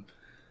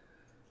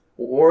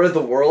War of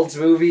the Worlds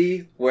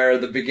movie, where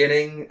at the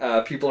beginning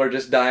people are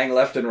just dying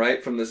left and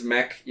right from this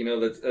mech,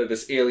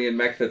 this alien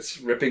mech that's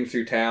ripping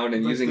through town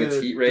and using its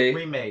heat ray. The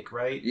remake,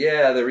 right?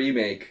 Yeah, the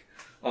remake.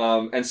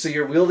 And so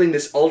you're wielding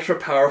this ultra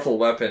powerful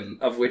weapon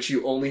of which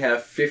you only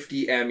have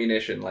 50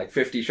 ammunition, like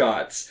 50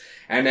 shots.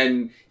 And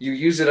then you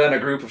use it on a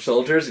group of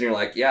soldiers and you're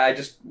like, yeah, I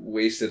just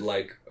wasted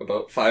like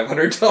about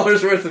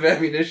 $500 worth of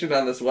ammunition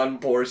on this one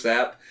poor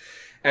sap.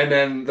 And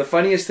then the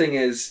funniest thing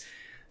is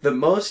the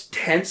most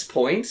tense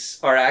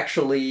points are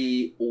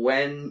actually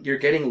when you're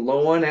getting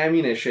low on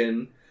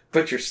ammunition,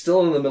 but you're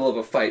still in the middle of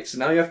a fight. So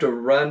now you have to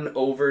run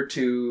over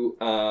to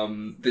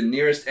the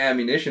nearest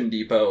ammunition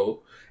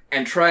depot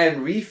and try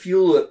and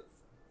refuel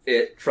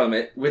it from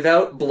it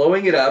without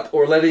blowing it up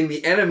or letting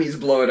the enemies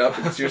blow it up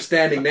because you're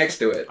standing next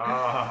to it.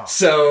 Oh.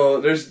 So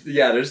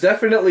there's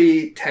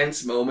definitely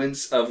tense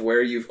moments of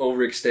where you've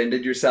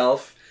overextended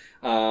yourself,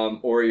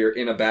 or you're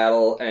in a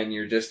battle and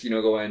you're just,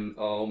 going,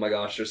 oh my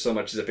gosh, there's so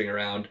much zipping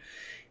around.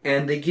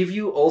 And they give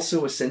you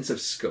also a sense of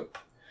scope.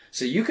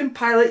 So you can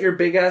pilot your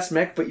big-ass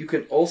mech, but you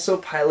can also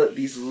pilot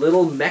these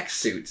little mech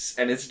suits.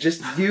 And it's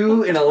just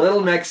you in a little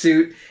mech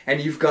suit,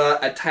 and you've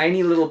got a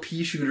tiny little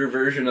pea-shooter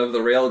version of the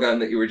railgun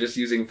that you were just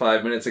using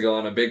 5 minutes ago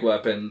on a big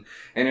weapon.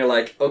 And you're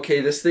like,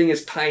 okay, this thing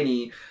is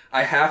tiny.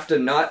 I have to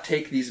not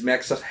take these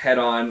mechs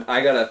head-on.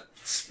 I gotta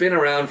spin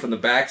around from the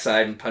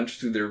backside and punch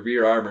through their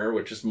rear armor,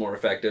 which is more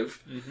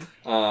effective,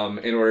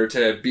 in order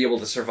to be able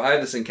to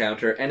survive this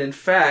encounter. And in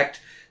fact,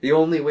 the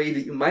only way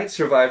that you might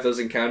survive those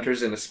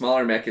encounters in a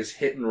smaller mech is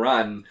hit and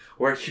run,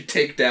 where you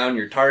take down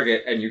your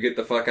target and you get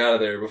the fuck out of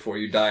there before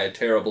you die a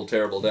terrible,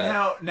 terrible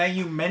death. Now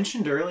you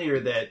mentioned earlier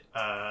that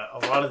a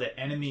lot of the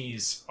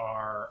enemies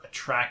are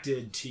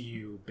attracted to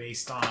you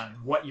based on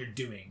what you're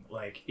doing.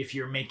 Like, if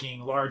you're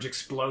making large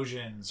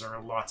explosions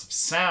or lots of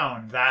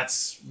sound,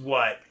 that's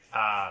what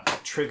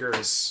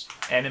triggers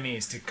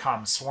enemies to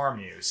come swarm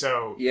you.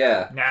 So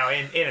yeah. Now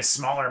in a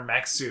smaller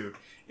mech suit,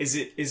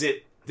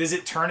 does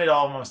it turn it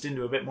almost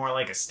into a bit more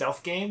like a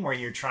stealth game where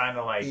you're trying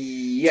to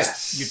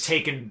yes, you're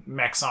taking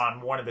mechs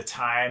on one at a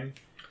time?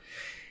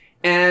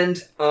 And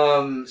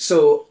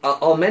so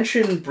I'll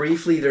mention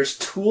briefly, there's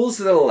tools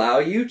that allow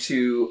you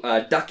to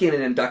duck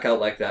in and duck out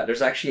like that.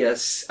 There's actually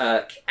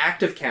a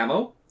active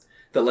camo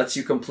that lets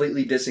you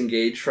completely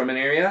disengage from an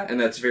area, and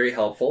that's very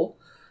helpful.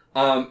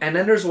 And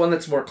then there's one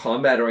that's more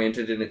combat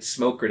oriented, and it's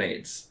smoke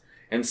grenades.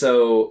 And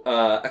so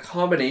a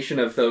combination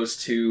of those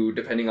two,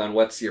 depending on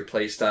what's your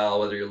playstyle,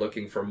 whether you're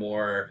looking for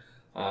more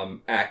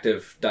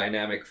active,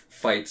 dynamic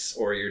fights,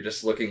 or you're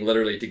just looking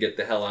literally to get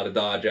the hell out of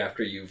dodge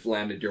after you've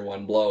landed your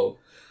one blow,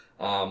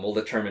 will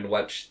determine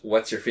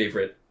what's your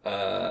favorite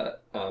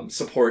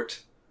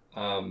support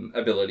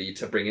ability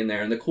to bring in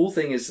there. And the cool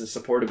thing is the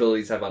support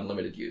abilities have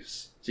unlimited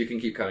use, so you can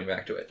keep coming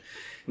back to it.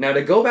 Now,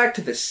 to go back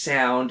to the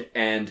sound,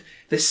 and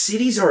the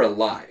cities are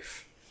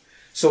alive.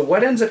 So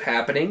what ends up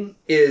happening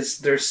is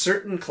there's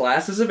certain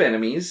classes of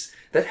enemies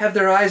that have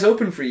their eyes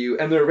open for you,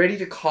 and they're ready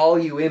to call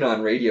you in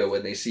on radio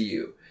when they see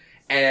you.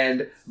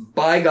 And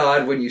by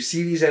God, when you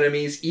see these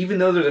enemies, even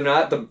though they're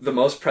not the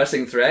most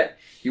pressing threat,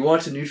 you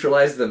want to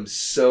neutralize them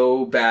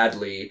so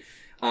badly.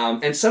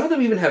 And some of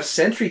them even have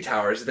sentry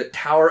towers that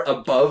tower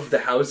above the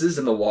houses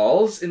and the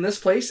walls in this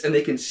place, and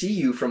they can see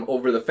you from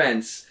over the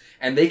fence.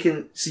 And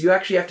so you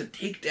actually have to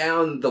take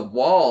down the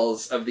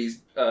walls of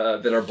these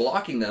that are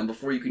blocking them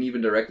before you can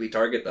even directly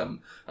target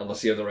them,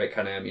 unless you have the right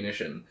kind of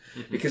ammunition.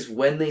 Mm-hmm. Because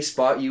when they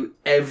spot you,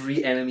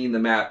 every enemy in the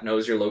map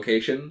knows your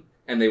location,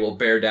 and they will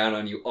bear down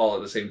on you all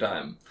at the same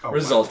time,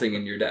 resulting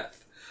in your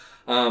death.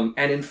 And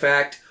in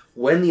fact,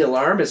 when the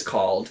alarm is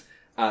called,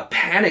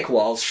 panic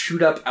walls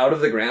shoot up out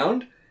of the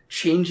ground,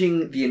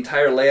 changing the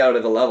entire layout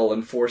of the level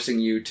and forcing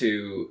you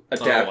to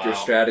adapt your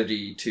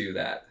strategy to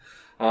that.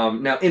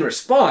 Now, in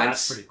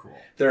response, that's pretty cool.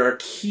 There are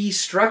key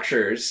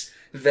structures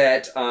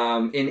that,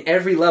 in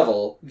every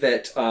level,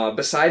 that,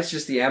 besides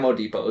just the ammo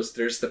depots,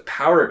 there's the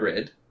power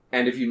grid.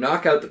 And if you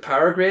knock out the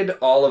power grid,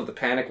 all of the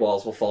panic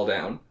walls will fall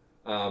down.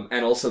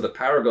 And also the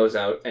power goes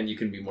out and you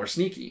can be more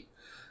sneaky.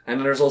 And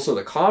then there's also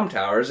the comm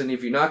towers. And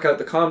if you knock out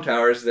the comm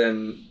towers,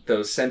 then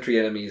those sentry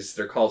enemies,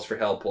 their calls for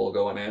help will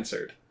go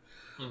unanswered.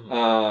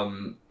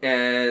 Mm-hmm.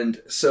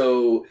 And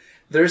so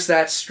there's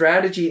that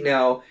strategy.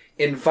 Now,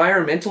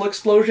 environmental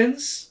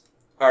explosions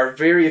are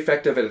very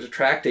effective at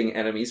attracting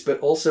enemies, but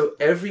also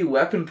every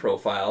weapon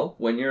profile,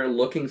 when you're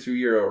looking through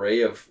your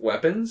array of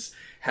weapons,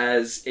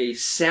 has a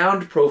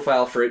sound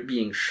profile for it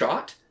being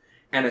shot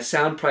and a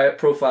sound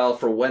profile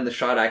for when the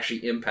shot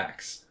actually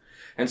impacts.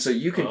 And so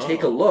you can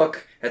take a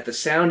look at the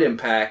sound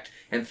impact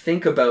and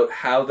think about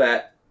how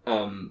that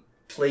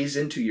plays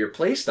into your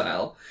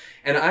playstyle.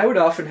 And I would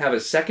often have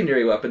a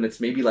secondary weapon that's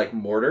maybe like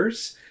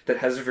mortars, that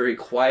has a very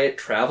quiet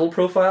travel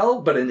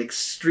profile, but an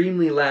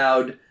extremely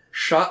loud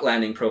shot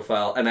landing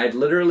profile. And I'd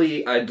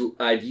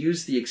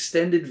use the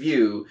extended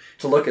view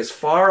to look as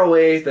far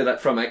away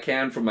from I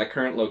can from my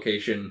current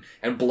location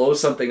and blow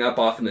something up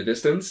off in the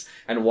distance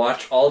and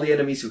watch all the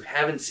enemies who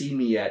haven't seen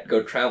me yet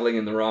go traveling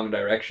in the wrong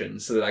direction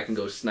so that I can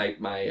go snipe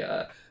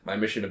my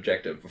mission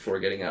objective before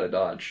getting out of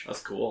dodge.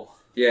 That's cool.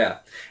 Yeah.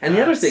 And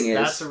the other thing is...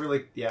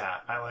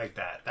 I like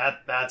that.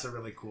 That's a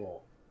really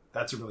cool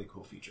That's a really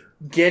cool feature.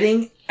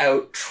 Getting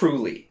out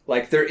truly.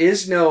 Like, there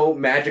is no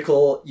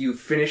magical, you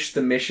finish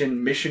the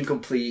mission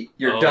complete,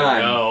 you're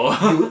done. No.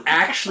 You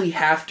actually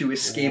have to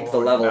escape the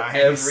level nice.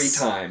 every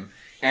time.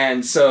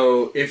 And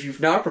so, if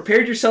you've not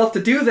prepared yourself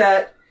to do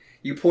that,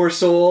 you poor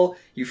soul,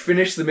 you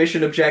finish the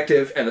mission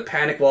objective, and the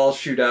panic walls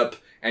shoot up,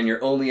 and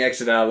your only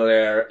exit out of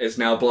there is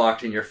now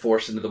blocked, and you're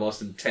forced into the most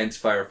intense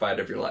firefight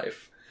of your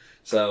life.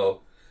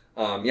 So...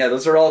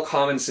 those are all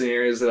common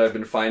scenarios that I've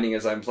been finding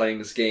as I'm playing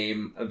this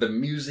game. The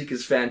music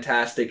is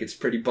fantastic. It's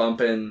pretty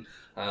bumpin'.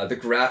 The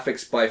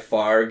graphics by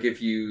far give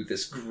you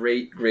this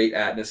great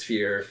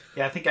atmosphere.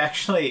 Yeah, I think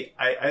actually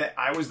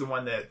I was the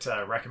one that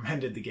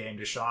recommended the game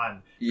to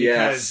Sean.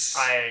 Yes.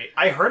 Because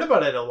I heard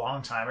about it a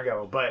long time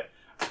ago, but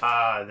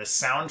the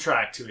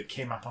soundtrack to it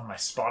came up on my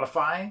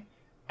Spotify,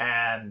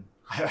 and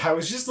I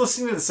was just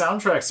listening to the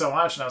soundtrack so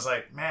much, and I was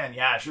like, man,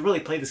 yeah, I should really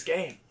play this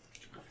game.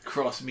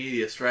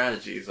 Cross-media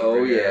strategies.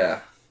 Oh, here. yeah.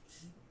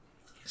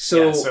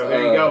 So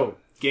there you go.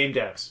 Game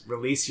devs,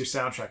 release your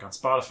soundtrack on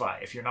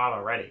Spotify if you're not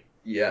already.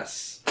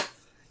 Yes.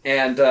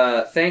 And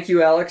thank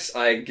you, Alex.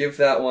 I give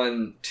that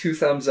one 2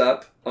 thumbs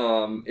up.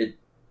 From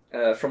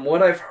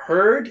what I've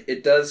heard,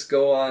 it does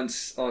go on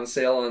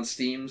sale on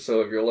Steam,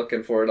 so if you're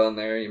looking for it on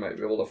there, you might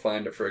be able to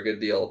find it for a good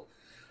deal.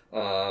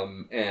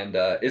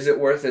 Is it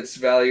worth its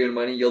value in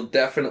money? You'll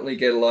definitely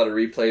get a lot of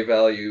replay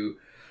value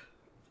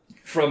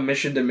from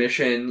mission to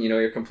mission.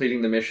 You're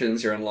completing the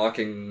missions, you're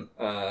unlocking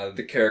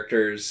the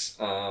characters,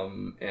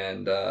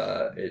 and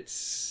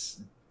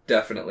it's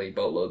definitely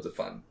boatloads of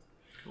fun.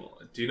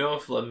 Cool. Do you know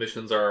if the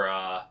missions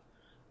are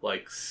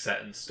like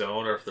set in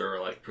stone or if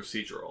they're like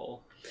procedural?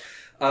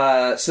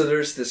 So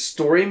there's the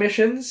story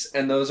missions,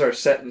 and those are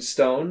set in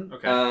stone.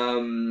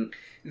 Okay.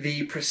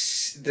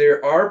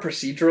 There are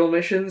procedural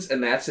missions,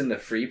 and that's in the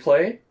free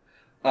play.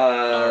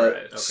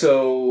 Alright, okay.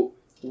 So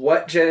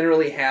what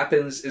generally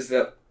happens is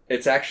that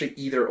it's actually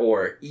either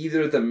or.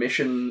 Either the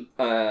mission,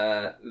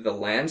 the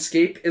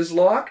landscape is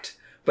locked,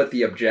 but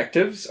the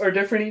objectives are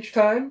different each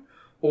time,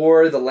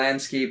 or the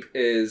landscape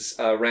is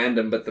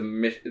random, but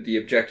the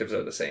objectives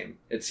are the same.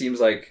 It seems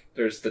like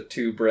there's the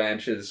 2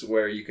 branches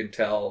where you can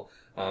tell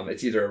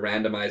it's either a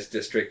randomized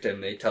district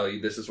and they tell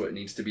you this is what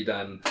needs to be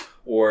done,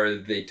 or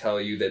they tell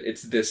you that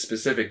it's this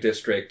specific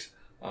district,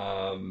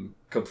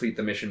 complete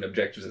the mission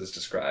objectives as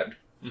described.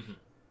 Mm-hmm.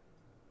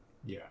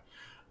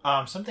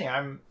 Yeah. Something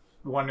I'm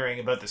wondering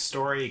about the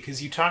story,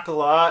 because you talk a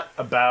lot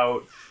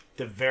about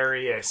the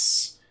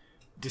various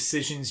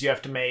decisions you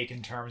have to make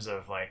in terms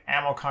of like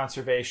ammo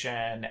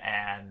conservation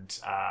and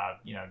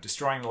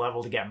destroying the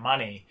level to get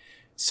money.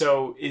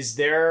 So is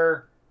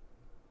there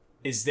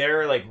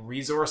like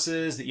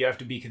resources that you have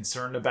to be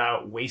concerned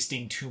about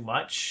wasting too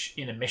much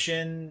in a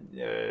mission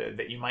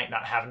that you might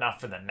not have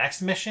enough for the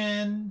next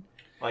mission,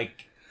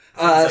 like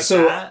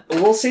that?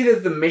 We'll say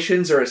that the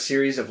missions are a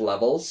series of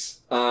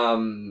levels,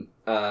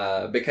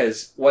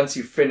 because once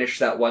you finish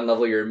that one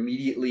level,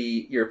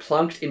 you're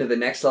plunked into the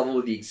next level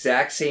with the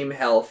exact same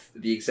health,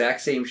 the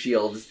exact same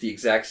shields, the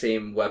exact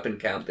same weapon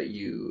count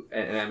and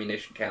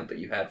ammunition count that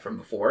you had from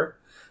before,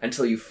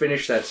 until you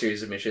finish that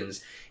series of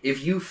missions.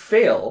 If you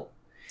fail,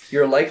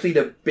 you're likely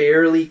to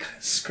barely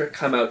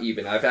come out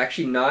even. I've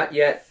actually not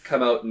yet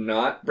come out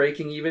not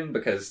breaking even,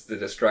 because the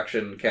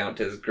destruction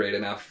count is great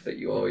enough that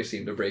you always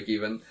seem to break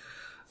even.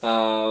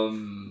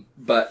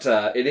 But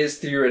it is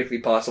theoretically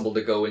possible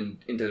to go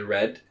into the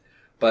red.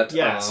 But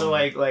yeah, so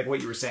like what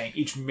you were saying,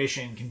 each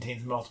mission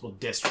contains multiple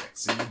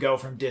districts, and you go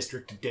from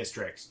district to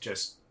district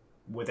just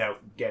without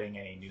getting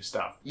any new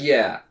stuff.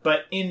 Yeah.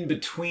 But in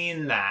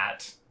between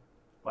that,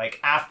 like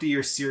after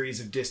your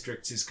series of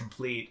districts is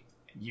complete,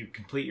 you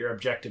complete your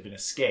objective and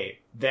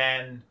escape,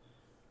 then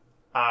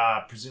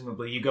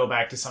presumably you go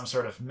back to some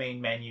sort of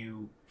main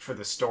menu for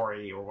the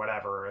story or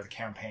whatever, or the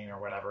campaign or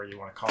whatever you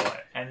want to call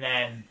it, and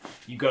then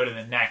you go to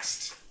the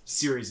next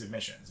series of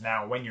missions.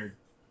 Now, when you're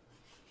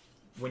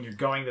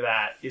going to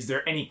that, is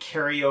there any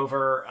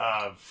carryover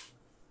of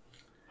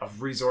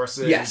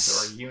resources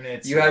or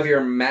units? You have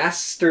your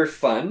master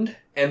fund,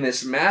 and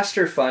this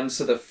master fund,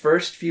 so the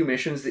first few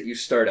missions that you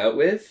start out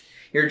with,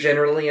 you're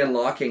generally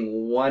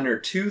unlocking 1 or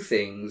 2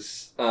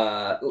 things,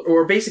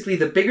 or basically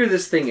the bigger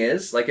this thing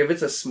is, like if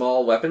it's a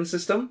small weapon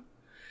system,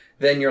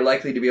 then you're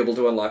likely to be able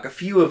to unlock a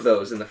few of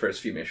those in the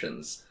first few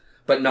missions,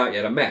 but not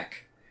yet a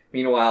mech.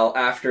 Meanwhile,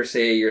 after,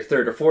 say, your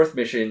 3rd or 4th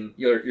mission,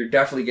 you're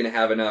definitely going to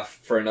have enough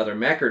for another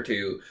mech or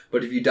 2,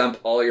 but if you dump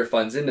all your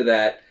funds into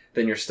that,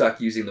 then you're stuck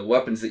using the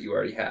weapons that you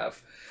already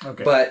have.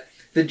 Okay. But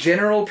the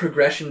general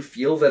progression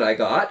feel that I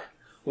got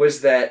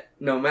was that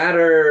no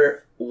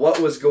matter what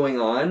was going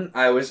on,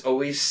 I was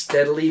always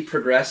steadily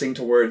progressing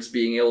towards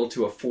being able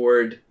to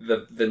afford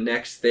the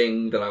next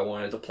thing that I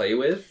wanted to play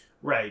with.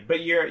 Right,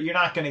 but you're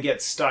not going to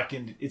get stuck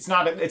in. It's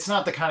not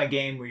the kind of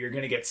game where you're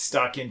going to get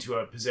stuck into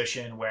a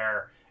position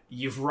where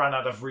you've run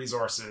out of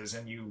resources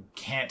and you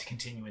can't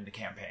continue in the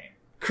campaign.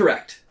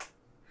 Correct.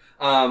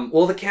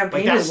 Well, the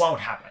campaign that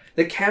won't happen.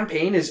 The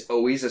campaign is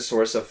always a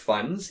source of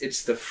funds.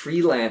 It's the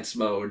freelance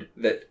mode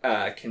that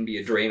can be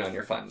a drain on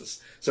your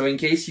funds. So in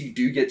case you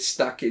do get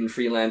stuck in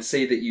freelance,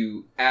 say that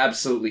you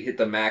absolutely hit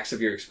the max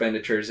of your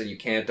expenditures and you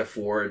can't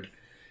afford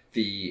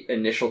the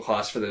initial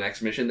cost for the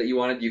next mission that you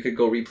wanted, you could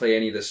go replay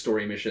any of the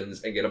story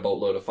missions and get a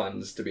boatload of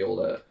funds to be able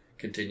to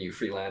continue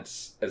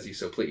freelance as you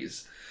so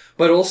please.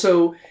 But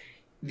also,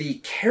 the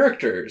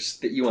characters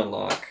that you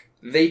unlock,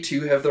 they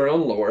too have their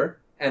own lore,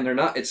 and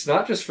it's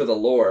not just for the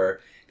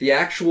lore. The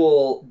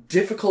actual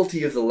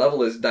difficulty of the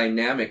level is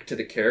dynamic to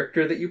the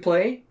character that you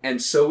play, and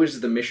so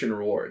is the mission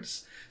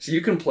rewards. So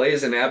you can play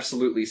as an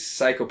absolutely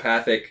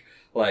psychopathic,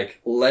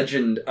 like,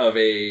 legend of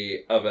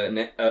a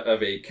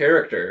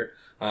character,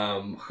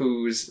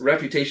 whose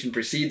reputation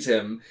precedes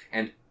him,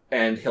 and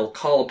he'll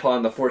call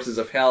upon the forces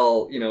of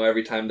hell,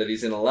 every time that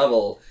he's in a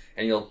level,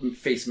 and you'll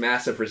face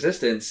massive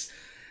resistance.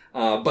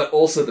 But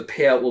also the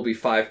payout will be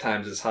 5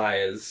 times as high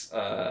as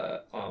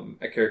a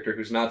character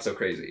who's not so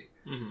crazy.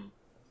 Mm-hmm.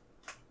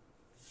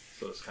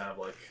 So it's kind of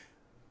like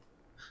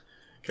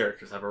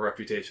characters have a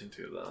reputation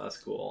too, though. That's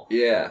cool.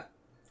 Yeah.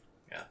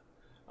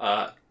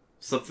 Yeah.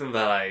 Something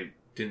that I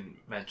didn't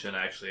mention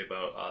actually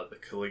about the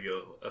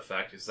Caligula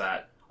effect is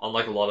that,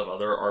 unlike a lot of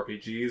other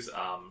RPGs,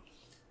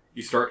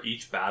 you start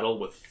each battle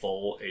with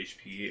full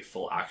HP,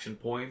 full action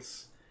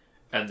points,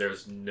 and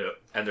there's no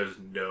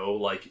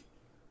like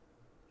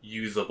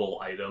usable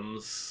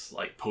items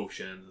like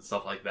potions and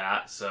stuff like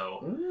that. So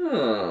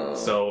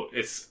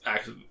it's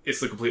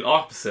the complete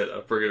opposite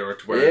of Brigador,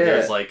 to where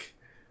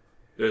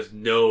there's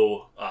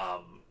no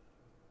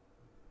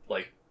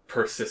like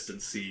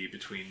persistency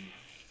between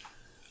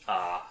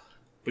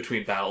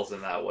battles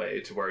in that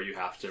way, to where you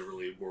have to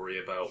really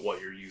worry about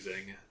what you're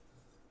using.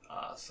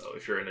 So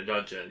if you're in a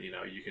dungeon,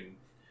 you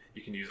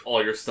can use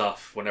all your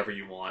stuff whenever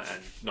you want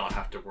and not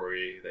have to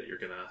worry that you're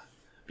gonna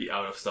be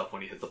out of stuff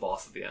when you hit the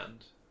boss at the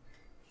end.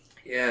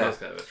 Yeah. That's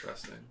kind of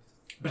interesting.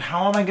 But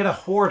how am I going to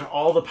hoard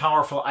all the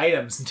powerful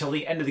items until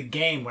the end of the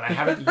game when I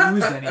haven't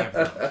used any of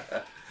them?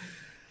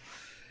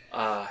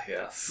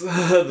 Yes.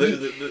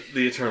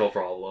 the eternal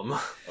problem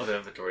of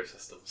inventory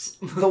systems.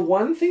 The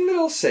one thing that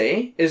I'll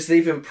say is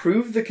they've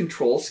improved the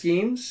control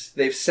schemes.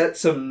 They've set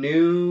some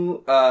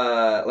new,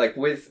 like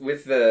with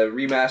the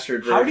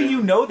remastered version. How do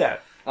you know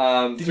that?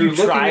 Through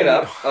looking it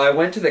up, I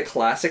went to the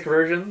classic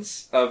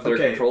versions of their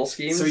control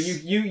schemes. So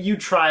you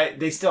try.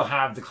 They still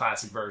have the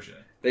classic version.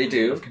 They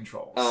do. Of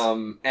controls.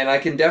 And I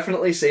can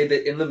definitely say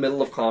that in the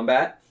middle of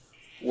combat,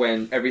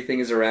 when everything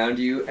is around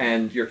you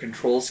and your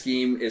control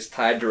scheme is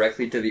tied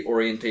directly to the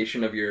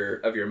orientation of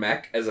your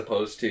mech, as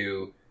opposed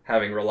to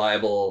having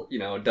reliable,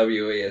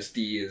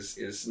 WASD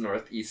is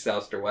north, east,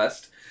 south, or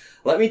west.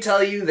 Let me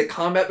tell you, the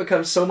combat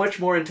becomes so much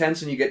more intense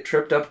when you get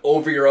tripped up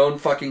over your own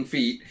fucking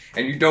feet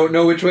and you don't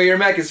know which way your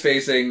mech is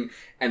facing,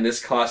 and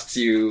this costs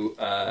you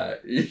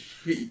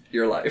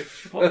your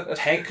life. Well,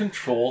 tank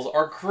controls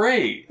are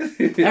great.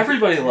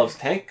 Everybody loves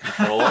tank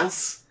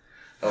controls.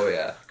 Oh,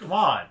 yeah. Come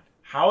on.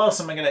 How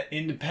else am I going to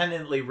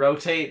independently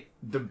rotate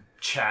the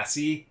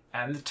chassis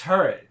and the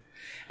turret?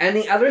 And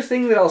the other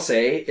thing that I'll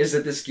say is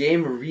that this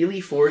game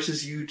really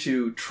forces you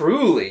to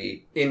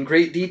truly, in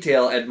great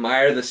detail,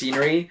 admire the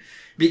scenery,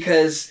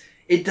 because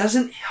it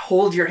doesn't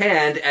hold your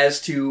hand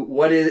as to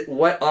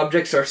what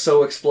objects are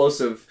so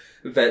explosive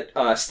that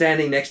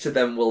standing next to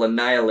them will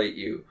annihilate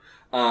you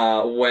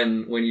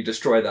when you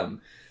destroy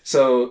them.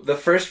 So the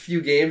first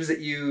few games that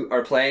you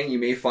are playing, you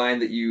may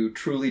find that you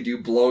truly do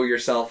blow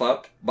yourself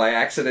up by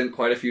accident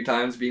quite a few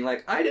times, being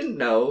like, I didn't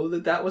know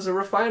that was a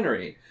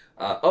refinery.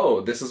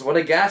 This is what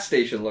a gas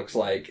station looks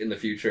like in the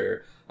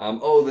future.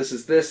 This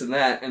is this and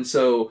that. And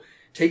so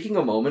taking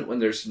a moment when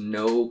there's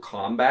no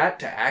combat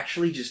to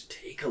actually just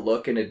take a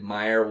look and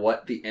admire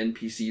what the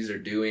NPCs are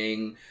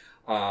doing,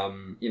 are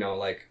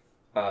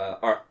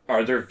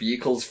there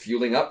vehicles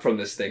fueling up from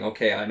this thing?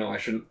 Okay, I know I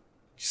shouldn't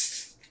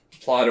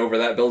plod over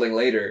that building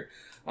later.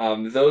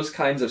 Those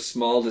kinds of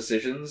small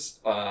decisions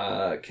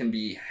can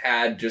be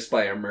had just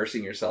by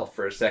immersing yourself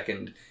for a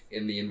second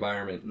in the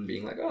environment and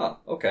being like, oh,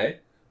 okay,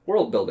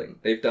 world building.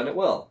 They've done it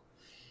well.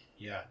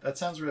 Yeah, that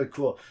sounds really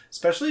cool.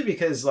 Especially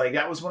because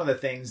that was one of the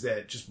things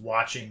that just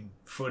watching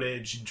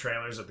footage and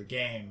trailers of the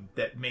game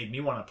that made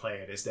me want to play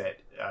it, is that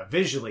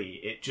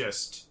visually it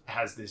just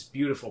has this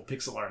beautiful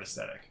pixel art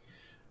aesthetic.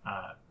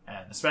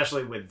 And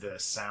especially with the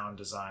sound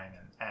design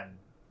and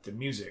the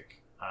music,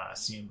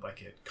 seemed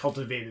like it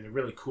cultivated a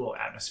really cool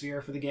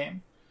atmosphere for the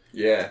game.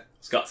 Yeah.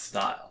 It's got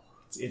style.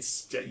 It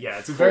is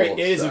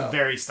a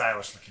very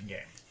stylish looking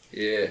game.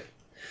 Yeah.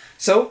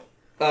 So,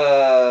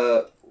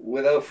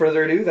 without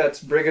further ado,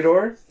 that's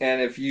Brigador. And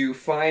if you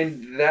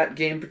find that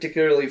game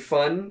particularly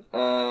fun,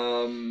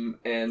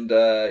 and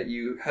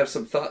you have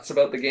some thoughts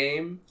about the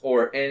game,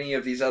 or any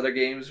of these other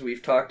games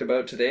we've talked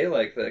about today,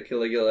 like the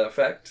Caligula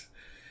Effect,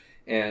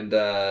 and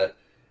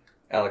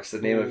Alex,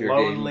 the name of your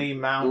game? Lonely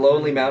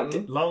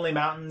Mountain. Lonely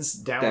Mountains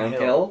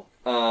Downhill.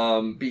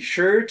 Be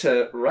sure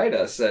to write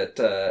us at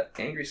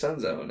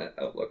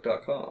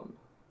angrysunzone@outlook.com.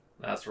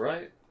 That's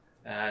right.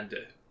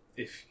 And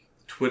if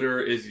Twitter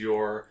is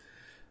your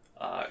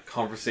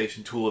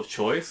conversation tool of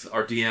choice.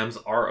 Our DMs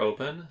are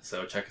open,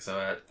 so check us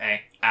out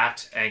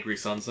at Angry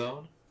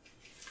Sunzone.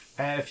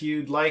 And if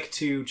you'd like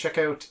to check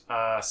out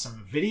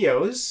some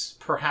videos,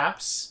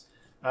 perhaps,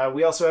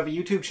 we also have a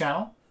YouTube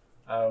channel.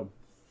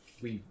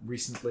 We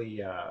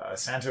recently,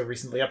 Santo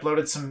recently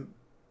uploaded some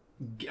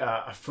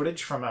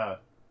footage from a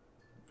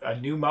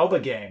new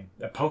MOBA game,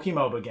 a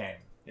PokeMOBA game.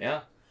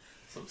 Yeah,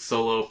 some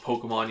solo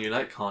Pokemon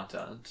Unite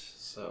content.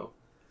 So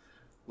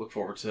look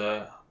forward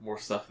to more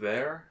stuff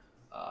there.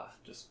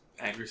 Just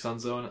Angry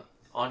Sunzone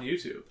on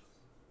YouTube.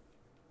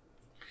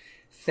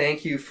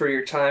 Thank you for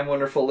your time,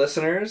 wonderful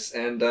listeners,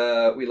 and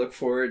we look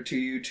forward to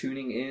you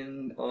tuning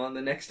in on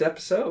the next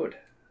episode.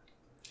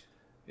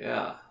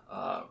 Yeah,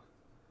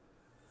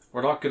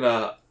 we're not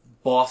gonna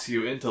boss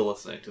you into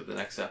listening to the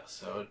next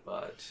episode,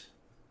 but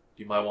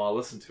you might want to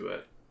listen to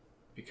it,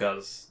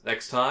 because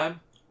next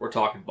time, we're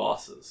talking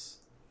bosses.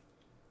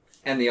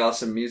 And the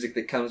awesome music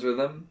that comes with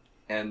them,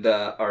 and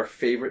our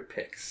favorite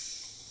picks.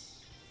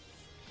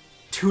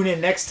 Tune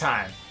in next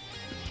time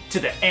to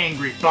the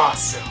Angry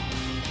Boss Zone.